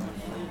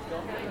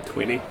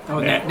 20. Oh,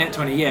 Yeah. nat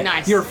 20. Yeah.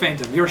 Nice. You're a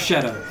phantom. You're a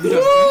shadow.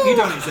 You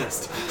don't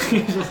exist.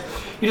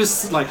 you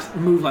just like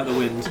move like the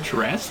wind.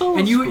 Trestle.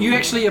 And you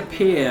actually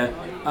appear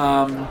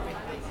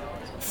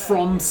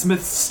from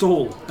Smith's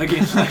stall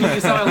again. Like, you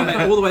just elevate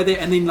all the way there,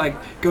 and then like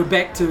go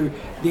back to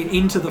then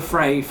into the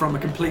fray from a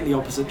completely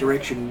opposite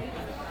direction.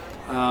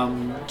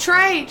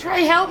 Trey,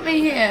 help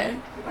me here.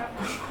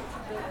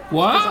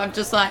 What? I'm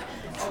just like,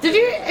 have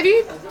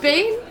you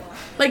been?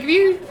 Like, have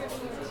you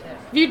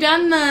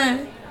done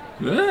the?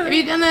 Have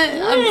you done the?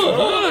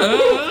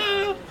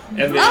 And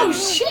then Oh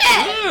shit!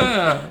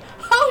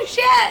 Oh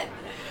shit!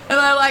 And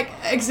I like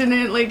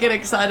accidentally get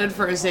excited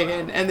for a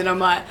second, and then I'm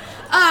like,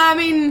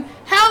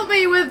 help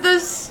me with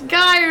this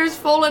guy who's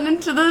fallen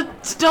into the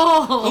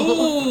stall.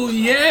 Ooh,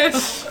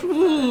 yes!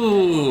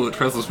 Ooh!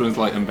 Trestle Spoon's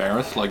like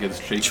embarrassed, like his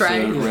cheeks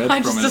Trey. are red I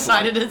from just his,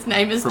 decided his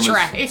name is from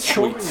Trey. his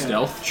sweet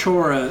stealth.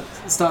 Chora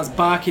starts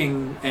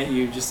barking at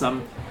you, just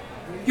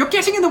you're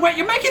getting in the way.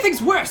 You're making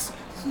things worse.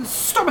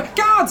 Stop it,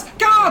 guards!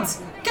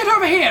 Get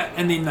over here!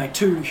 And then like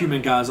 2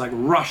 human guards like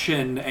rush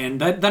in, and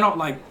they're not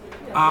like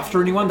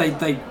after anyone.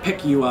 They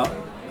pick you up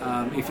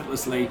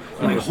effortlessly,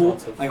 and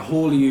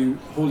haul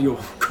your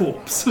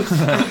corpse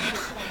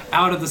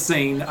out of the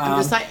scene.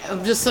 I'm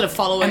just sort of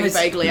following and they-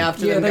 vaguely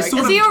after yeah, them. they Going,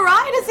 sort is of- he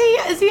alright?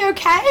 Is he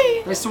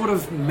okay? They sort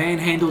of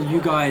manhandle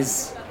you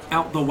guys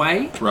out the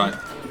way. Right.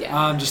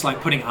 Just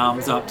like putting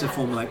arms up to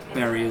form like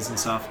barriers and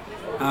stuff.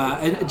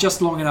 And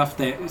just long enough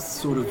that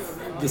sort of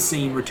the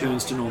scene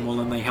returns to normal,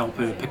 and they help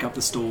her pick up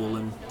the stall,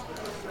 and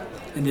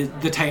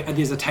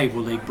there's a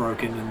table leg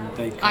broken, and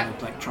they kind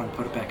of like try and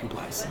put it back in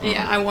place.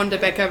 Yeah, I wander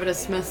back over to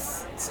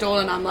Smith's stall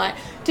and I'm like,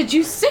 did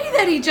you see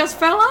that he just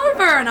fell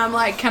over? And I'm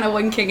like kind of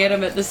winking at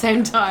him at the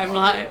same time,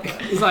 like,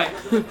 He's like,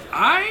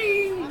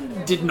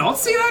 I did not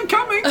see that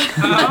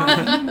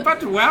coming,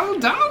 but well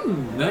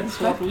done. That's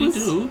what we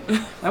do.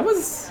 That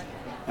was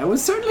That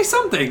was certainly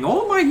something.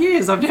 All my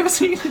years, I've never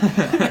seen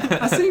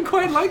a scene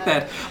quite like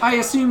that. I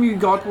assume you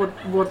got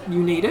what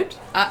you needed?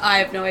 I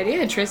have no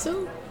idea,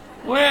 Trestle.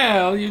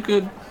 Well, you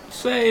could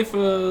save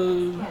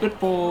a bit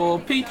more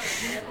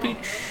peach,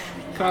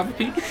 carve a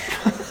peach.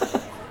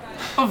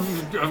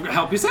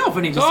 Help yourself.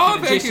 And he just Oh,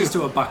 thank gestures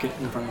you. to a bucket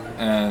in front of him.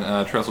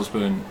 And Trestle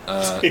Spoon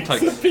Takes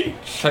the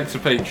peach. takes a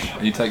peach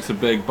and he takes a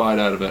big bite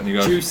out of it and he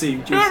goes,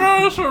 Juicy.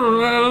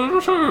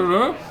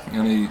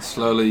 and he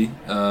slowly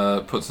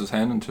puts his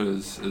hand into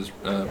his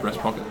breast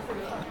pocket.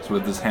 So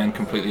with his hand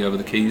completely over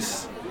the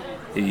keys,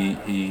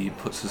 he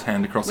puts his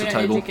hand across We the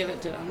don't table. need to give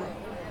it to him.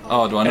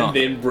 Oh, do I not?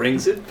 And then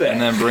brings it back.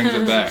 And then brings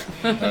it back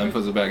and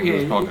puts it back into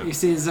his pocket. He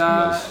says,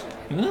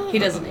 He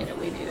doesn't need it,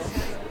 we need it.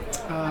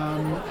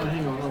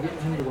 hang on, I'll get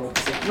him to roll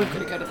this out. We've got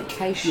to go to the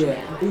cache Yeah,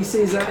 now. he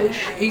says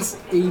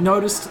he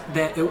noticed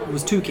that it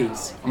was 2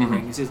 keys on the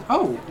ring. He says,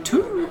 "Oh,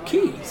 2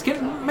 keys.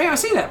 May I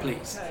see that,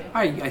 please?"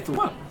 I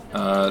thought,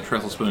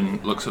 Trestle Spoon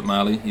looks at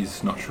Marley.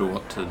 He's not sure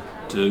what to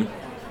do.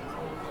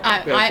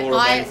 Therefore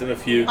remains in a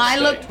fugue I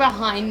state. looked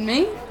behind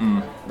me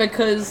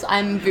because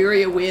I'm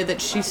very aware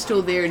that she's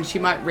still there and she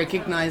might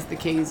recognize the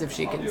keys if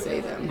she can see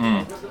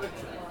them.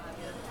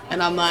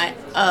 And I'm like,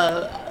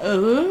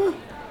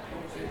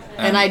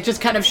 and I just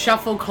kind of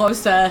shuffle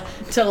closer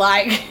to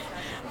like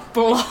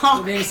block.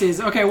 and then he says,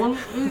 "Okay, well,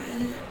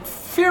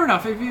 fair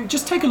enough. If you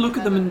just take a look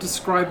at them and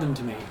describe them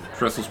to me."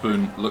 Trestle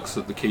Spoon looks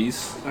at the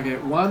keys. Okay,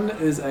 one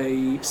is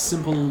a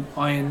simple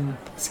iron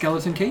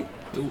skeleton key,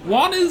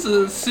 One is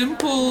a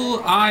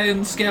simple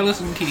iron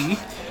skeleton key.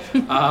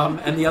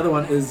 and the other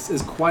one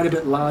is quite a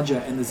bit larger,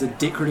 and there's a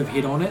decorative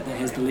head on it that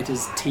has the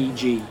letters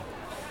TG.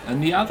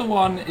 And the other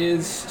one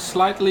is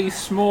slightly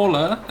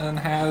smaller and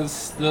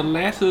has the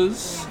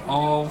letters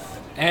of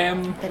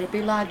MU That'd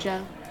be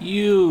larger,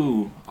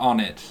 on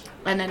it.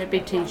 and then it'd be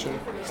teacher.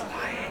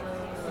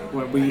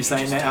 What, were you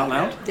saying that out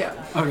loud? Yeah.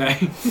 Okay.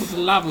 For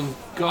the love of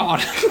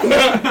God.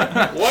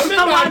 Women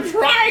are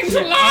trying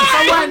to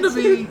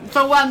lie!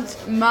 For once,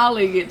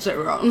 Marley gets it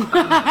wrong.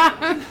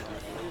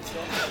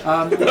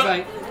 It's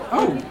like,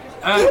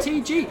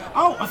 TG.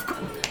 Oh, of course.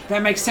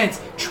 That makes sense.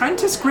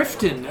 Trantis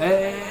Grifton.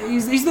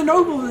 He's the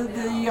noble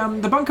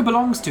the bunker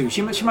belongs to.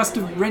 She must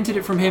have rented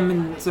it from him,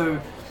 and so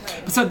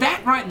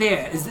that right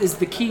there is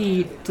the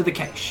key to the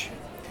cache.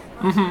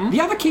 Mm-hmm. The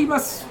other key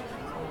must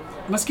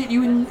get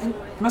you in.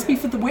 Must be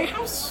for the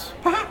warehouse,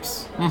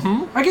 perhaps.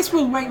 Mm-hmm. I guess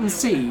we'll wait and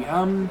see.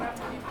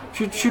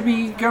 Should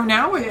we go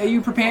now? Are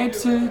you prepared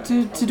to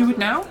do it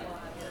now?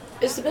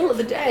 It's the middle of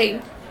the day.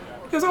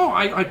 Because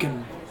I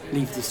can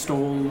leave the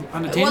stall I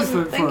unattended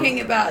wasn't for thinking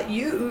about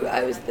you.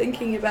 I was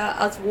thinking about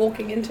us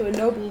walking into a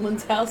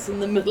nobleman's house in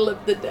the middle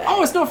of the day.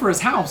 Oh, it's not for his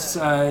house.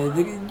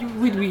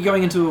 We'd be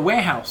going into a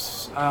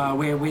warehouse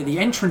where the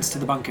entrance to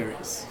the bunker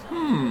is.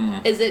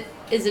 Is it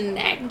an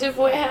active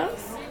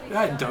warehouse?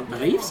 I don't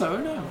believe so,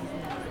 no.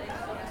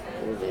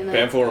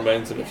 Banfor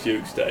remains in a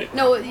fugue state.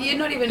 No, you're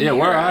not even. Yeah, near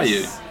where are us.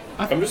 you?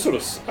 I'm just sort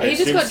of. I He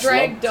just assume got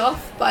dragged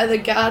slumped. off by the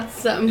guards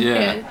somewhere.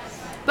 Yeah.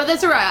 But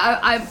that's alright.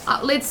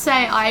 I let's say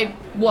I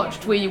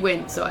watched where you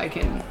went, so I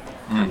can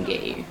come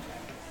get you.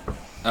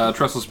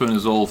 Trestle Spoon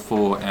is all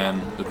for an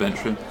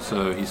adventure,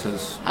 so he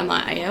says, I'm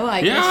like, I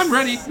Yeah, guess. I'm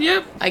ready.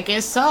 Yep, I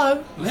guess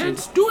so.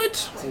 let's do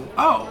it.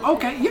 Oh,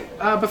 okay,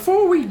 yep.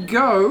 Before we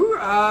go,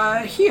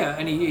 here,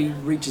 and he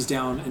reaches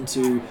down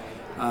into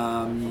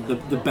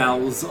the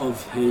bowels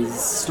of his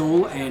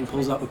stall and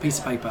pulls up a piece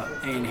of paper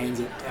and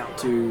hands it out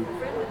to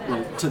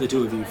the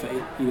two of you, for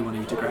either one of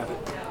you to grab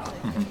it.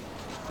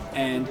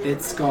 And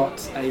it's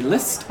got a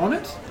list on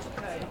it,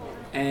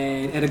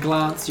 and at a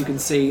glance you can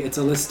see it's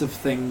a list of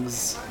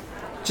things,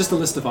 just a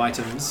list of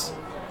items.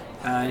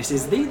 He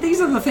says,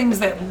 these are the things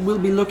that we'll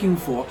be looking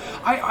for.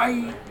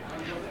 I've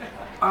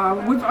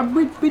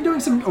been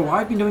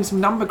doing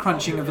some number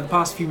crunching over the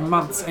past few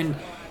months, and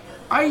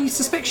I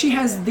suspect she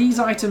has these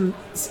items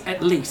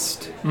at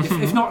least,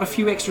 if not a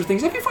few extra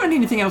things. If you find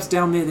anything else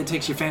down there that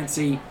takes your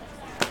fancy,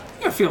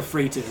 feel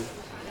free to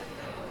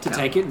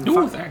take it.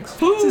 Oh, thanks.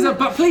 Says,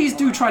 but please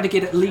do try to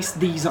get at least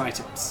these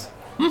items.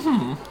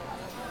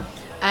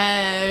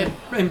 And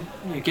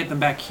get them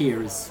back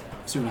here as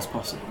soon as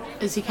possible.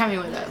 Is he coming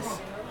with us?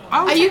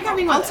 Are you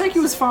coming with I'll us? take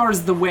you as far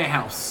as the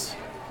warehouse.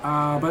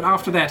 But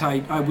after that,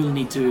 I will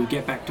need to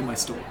get back to my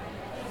store.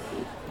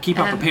 Keep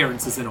up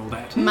appearances and all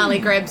that. Molly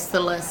grabs the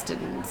list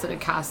and sort of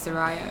casts her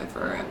eye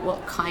over it.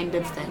 What kind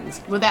of things?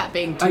 Without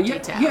being too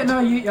detailed. Yeah, no,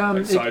 you,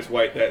 Like size,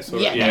 weight, that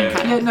sort of. Yeah, Yeah. that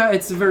kind yeah, no,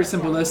 it's a very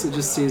simple list. It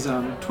just says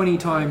 20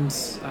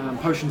 times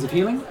potions of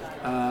healing,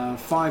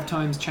 5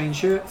 times chain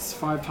shirts,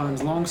 5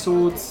 times long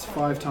swords,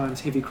 5 times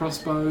heavy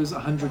crossbows,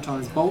 100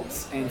 times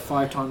bolts, and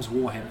 5 times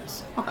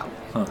warhammers.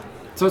 Okay.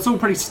 So it's all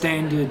pretty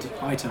standard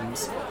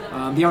items.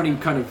 The only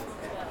kind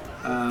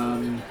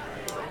of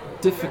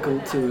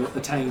difficult to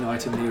attain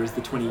item there is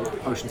the 20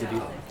 potions of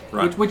healing,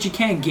 Right. which you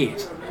can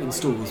get in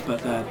stores,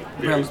 but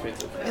Very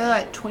expensive. They're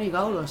like 20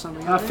 gold or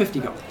something. 50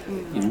 gold.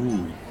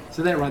 ooh.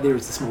 So that right there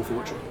is the small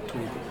fortune,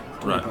 20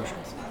 Right.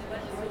 potions.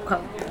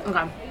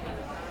 Okay.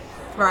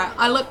 Right.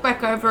 I look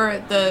back over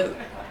at the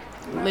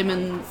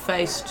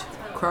lemon-faced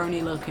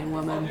crony-looking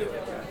woman,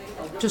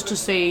 just to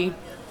see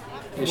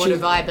what she- her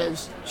vibe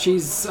is.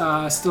 She's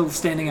still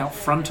standing out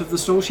front of the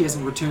store. She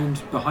hasn't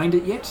returned behind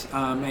it yet,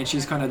 and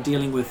she's kind of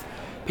dealing with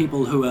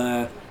people who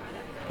are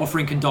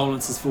offering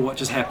condolences for what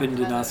just happened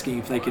and asking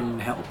if they can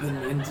help,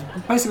 and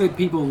basically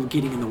people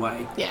getting in the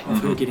way Yeah.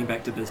 of her getting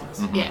back to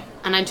business. Yeah,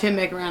 and I turn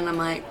back around and I'm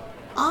like,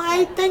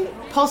 I think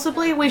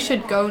possibly we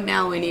should go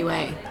now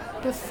anyway,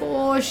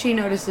 before she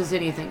notices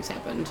anything's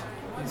happened.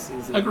 This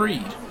is,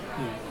 Agreed.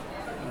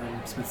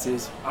 Smith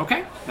says,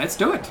 "Okay, let's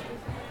do it."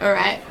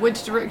 Alright,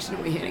 which direction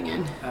are we heading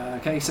in?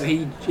 Okay, so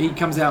he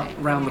comes out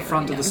around the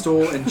front of the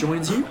store and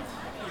joins you,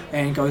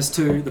 and goes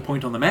to the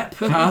point on the map.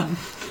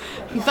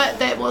 But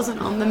that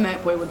wasn't on the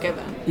map we were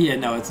given. Yeah,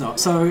 no, it's not.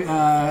 So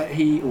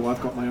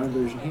I've got my own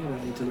version here. I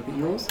don't need to look at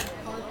yours.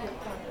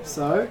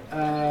 So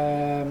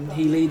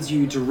he leads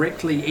you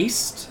directly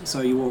east.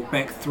 So you walk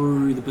back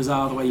through the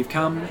bazaar the way you've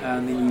come,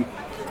 and then you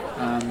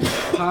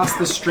pass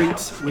the street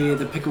where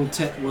the pickled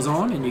tit was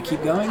on, and you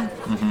keep going.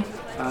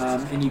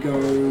 And you go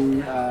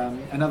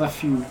another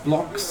few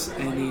blocks,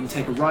 and then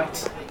take a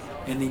right,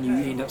 and then you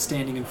end up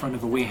standing in front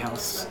of a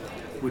warehouse,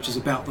 which is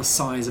about the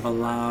size of a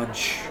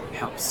large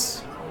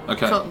house.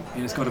 Okay. Cool.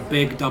 And it's got a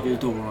big double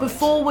door on it.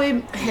 Before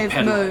we have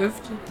Pedal.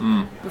 moved,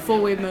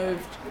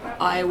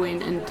 I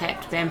went and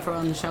tapped Bamfor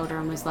on the shoulder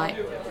and was like,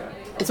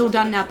 it's all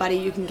done now, buddy,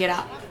 you can get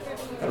up.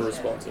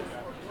 Unresponsive.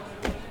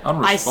 I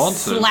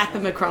Unresponsive. slap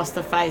him across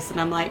the face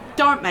and I'm like,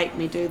 don't make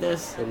me do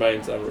this.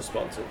 Remains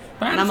unresponsive.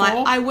 And I'm like,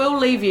 I will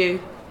leave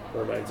you.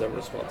 Remains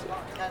unresponsive.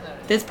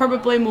 There's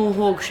probably more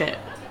hog shit.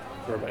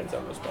 Remains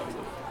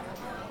unresponsive.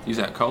 He's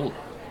out cold.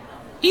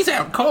 He's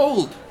out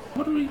cold.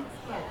 What do we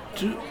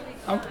do?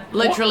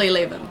 Literally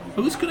leave him.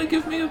 Who's gonna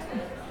give me a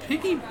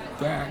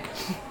piggyback?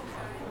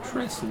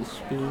 Trestle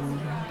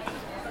spoon.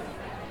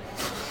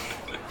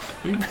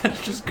 We better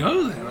just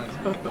go then,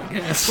 I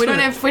guess. We don't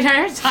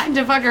have time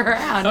to fuck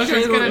around. Okay,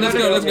 She's gonna let's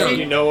notice go, let's go. What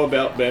you know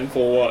about Ben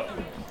for what?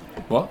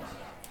 What?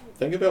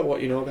 Think about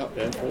what you know about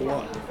Ben for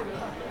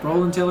what.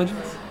 Roll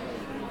intelligence.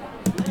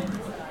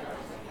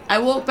 I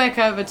walk back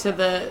over to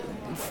the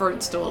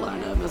fruit stall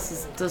owner,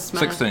 Mrs. DeSmith.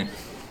 16.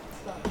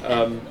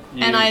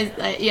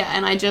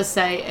 And I just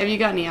say, have you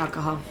got any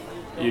alcohol?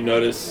 You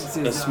notice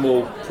a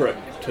small prick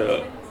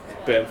to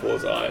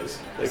Bamfor's eyes.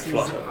 They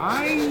flutter.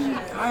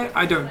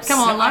 I don't. Come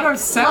on, I don't like-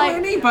 sell like-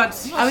 any,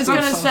 but I was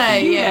gonna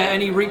say, yeah.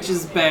 And he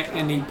reaches back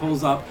and he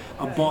pulls up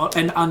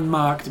an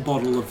unmarked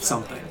bottle of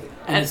something,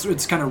 and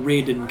it's kind of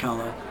red in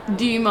color.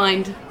 Do you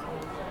mind?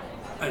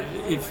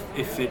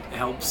 If it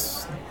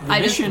helps the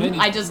I just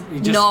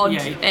mission, nod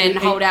he and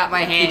hold out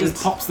my He hand.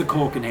 just pops the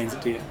cork and hands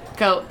it to you.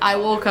 Cool. I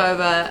walk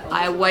over,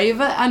 I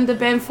wave it under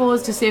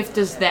Bamfor's to see if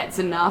that's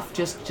enough,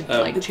 just to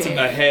check.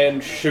 A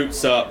hand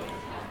shoots up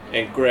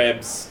and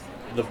grabs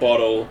the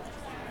bottle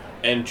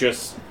and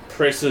just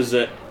presses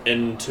it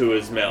into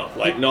his mouth.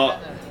 Like,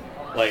 not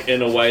like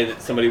in a way that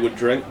somebody would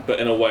drink, but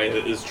in a way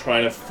that is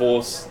trying to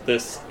force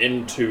this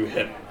into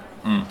him.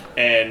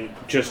 And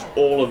just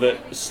all of it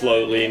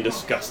slowly and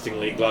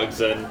disgustingly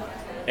glugs in,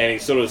 and he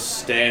sort of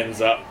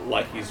stands up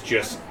like he's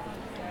just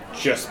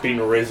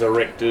been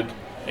resurrected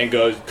and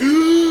goes,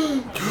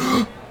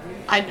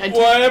 I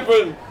 "What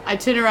happened?" I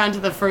turn around to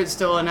the fruit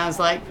stall and I was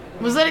like,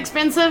 was that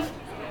expensive?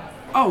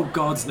 Oh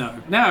gods, no!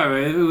 No,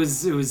 it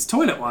was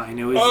toilet wine.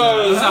 It was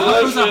Oh, it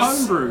was a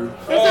delicious. homebrew.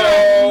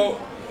 Oh,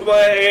 my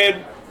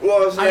head.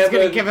 What's I was happened?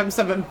 gonna give him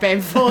some of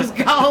Bamfor's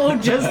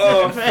gold just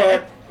Oh, a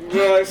bit. fuck.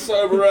 Did I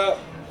sober up?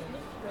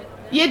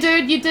 Yeah,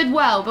 dude, you did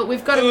well, but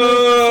we've got to move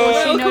before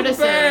she welcome notices.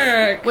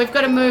 back. We've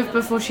got to move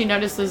before she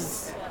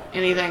notices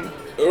anything.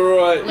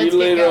 Alright, Let's you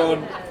get lead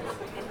going. on.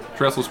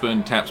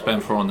 Trestlespoon taps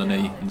Bamfor on the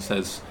knee and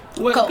says,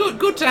 Well, Cool.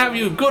 good to have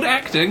you. Good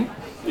acting.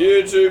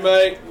 You two,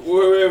 mate,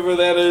 whoever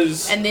that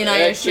is. And then I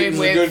assume acting's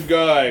a we've- good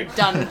guy.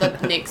 Done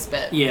the next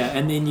bit. Yeah,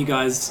 and then you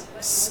guys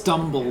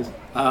stumble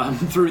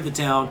through the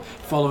town,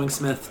 following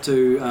Smith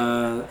to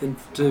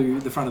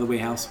the front of the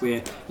warehouse,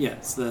 where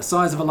it's the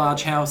size of a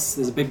large house.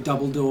 There's a big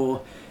double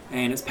door,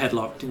 and it's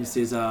padlocked. And he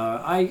says,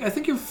 "I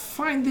think you'll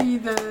find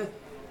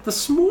the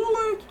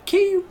smaller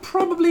key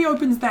probably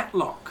opens that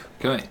lock."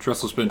 okay.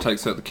 Trestlespoon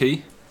takes out the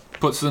key,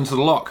 puts it into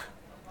the lock,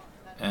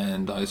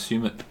 and I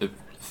assume it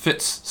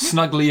fits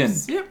snugly in.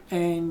 Yep,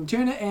 and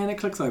turn it, and it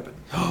clicks open.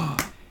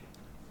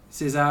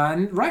 Says,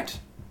 right.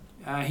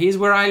 Here's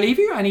where I leave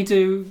you. I need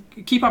to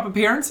keep up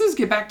appearances,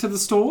 get back to the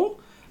store.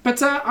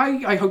 But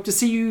I hope to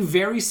see you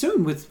very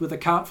soon with a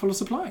cart full of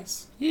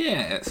supplies.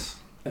 Yes.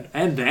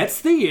 And that's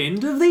the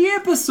end of the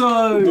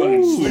episode.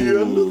 That's the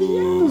end of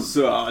the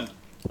episode.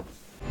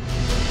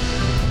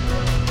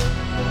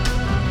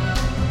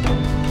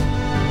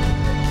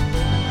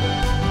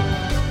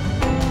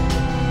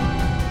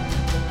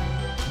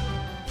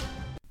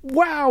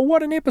 Wow,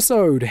 what an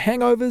episode!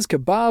 Hangovers,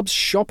 kebabs,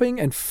 shopping,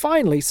 and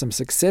finally some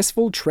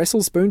successful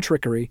trestle spoon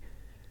trickery.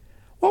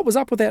 What was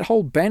up with that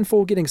whole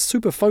Bamfor getting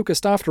super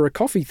focused after a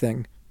coffee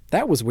thing?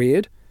 That was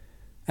weird.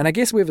 And I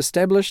guess we've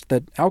established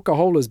that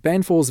alcohol is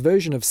Bamfor's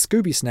version of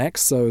Scooby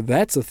Snacks, so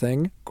that's a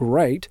thing.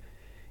 Great.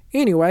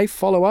 Anyway,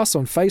 follow us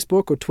on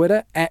Facebook or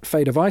Twitter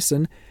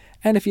 @FateOfIcin,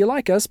 And if you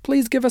like us,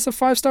 please give us a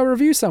 5-star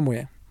review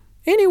somewhere.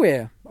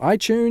 Anywhere.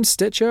 iTunes,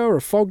 Stitcher, or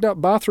a fogged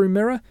up bathroom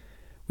mirror.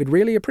 We'd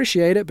really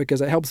appreciate it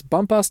because it helps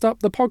bump us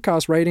up the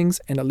podcast ratings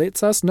and it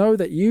lets us know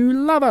that you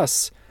love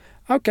us.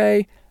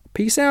 Okay,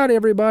 peace out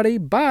everybody.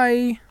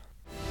 Bye.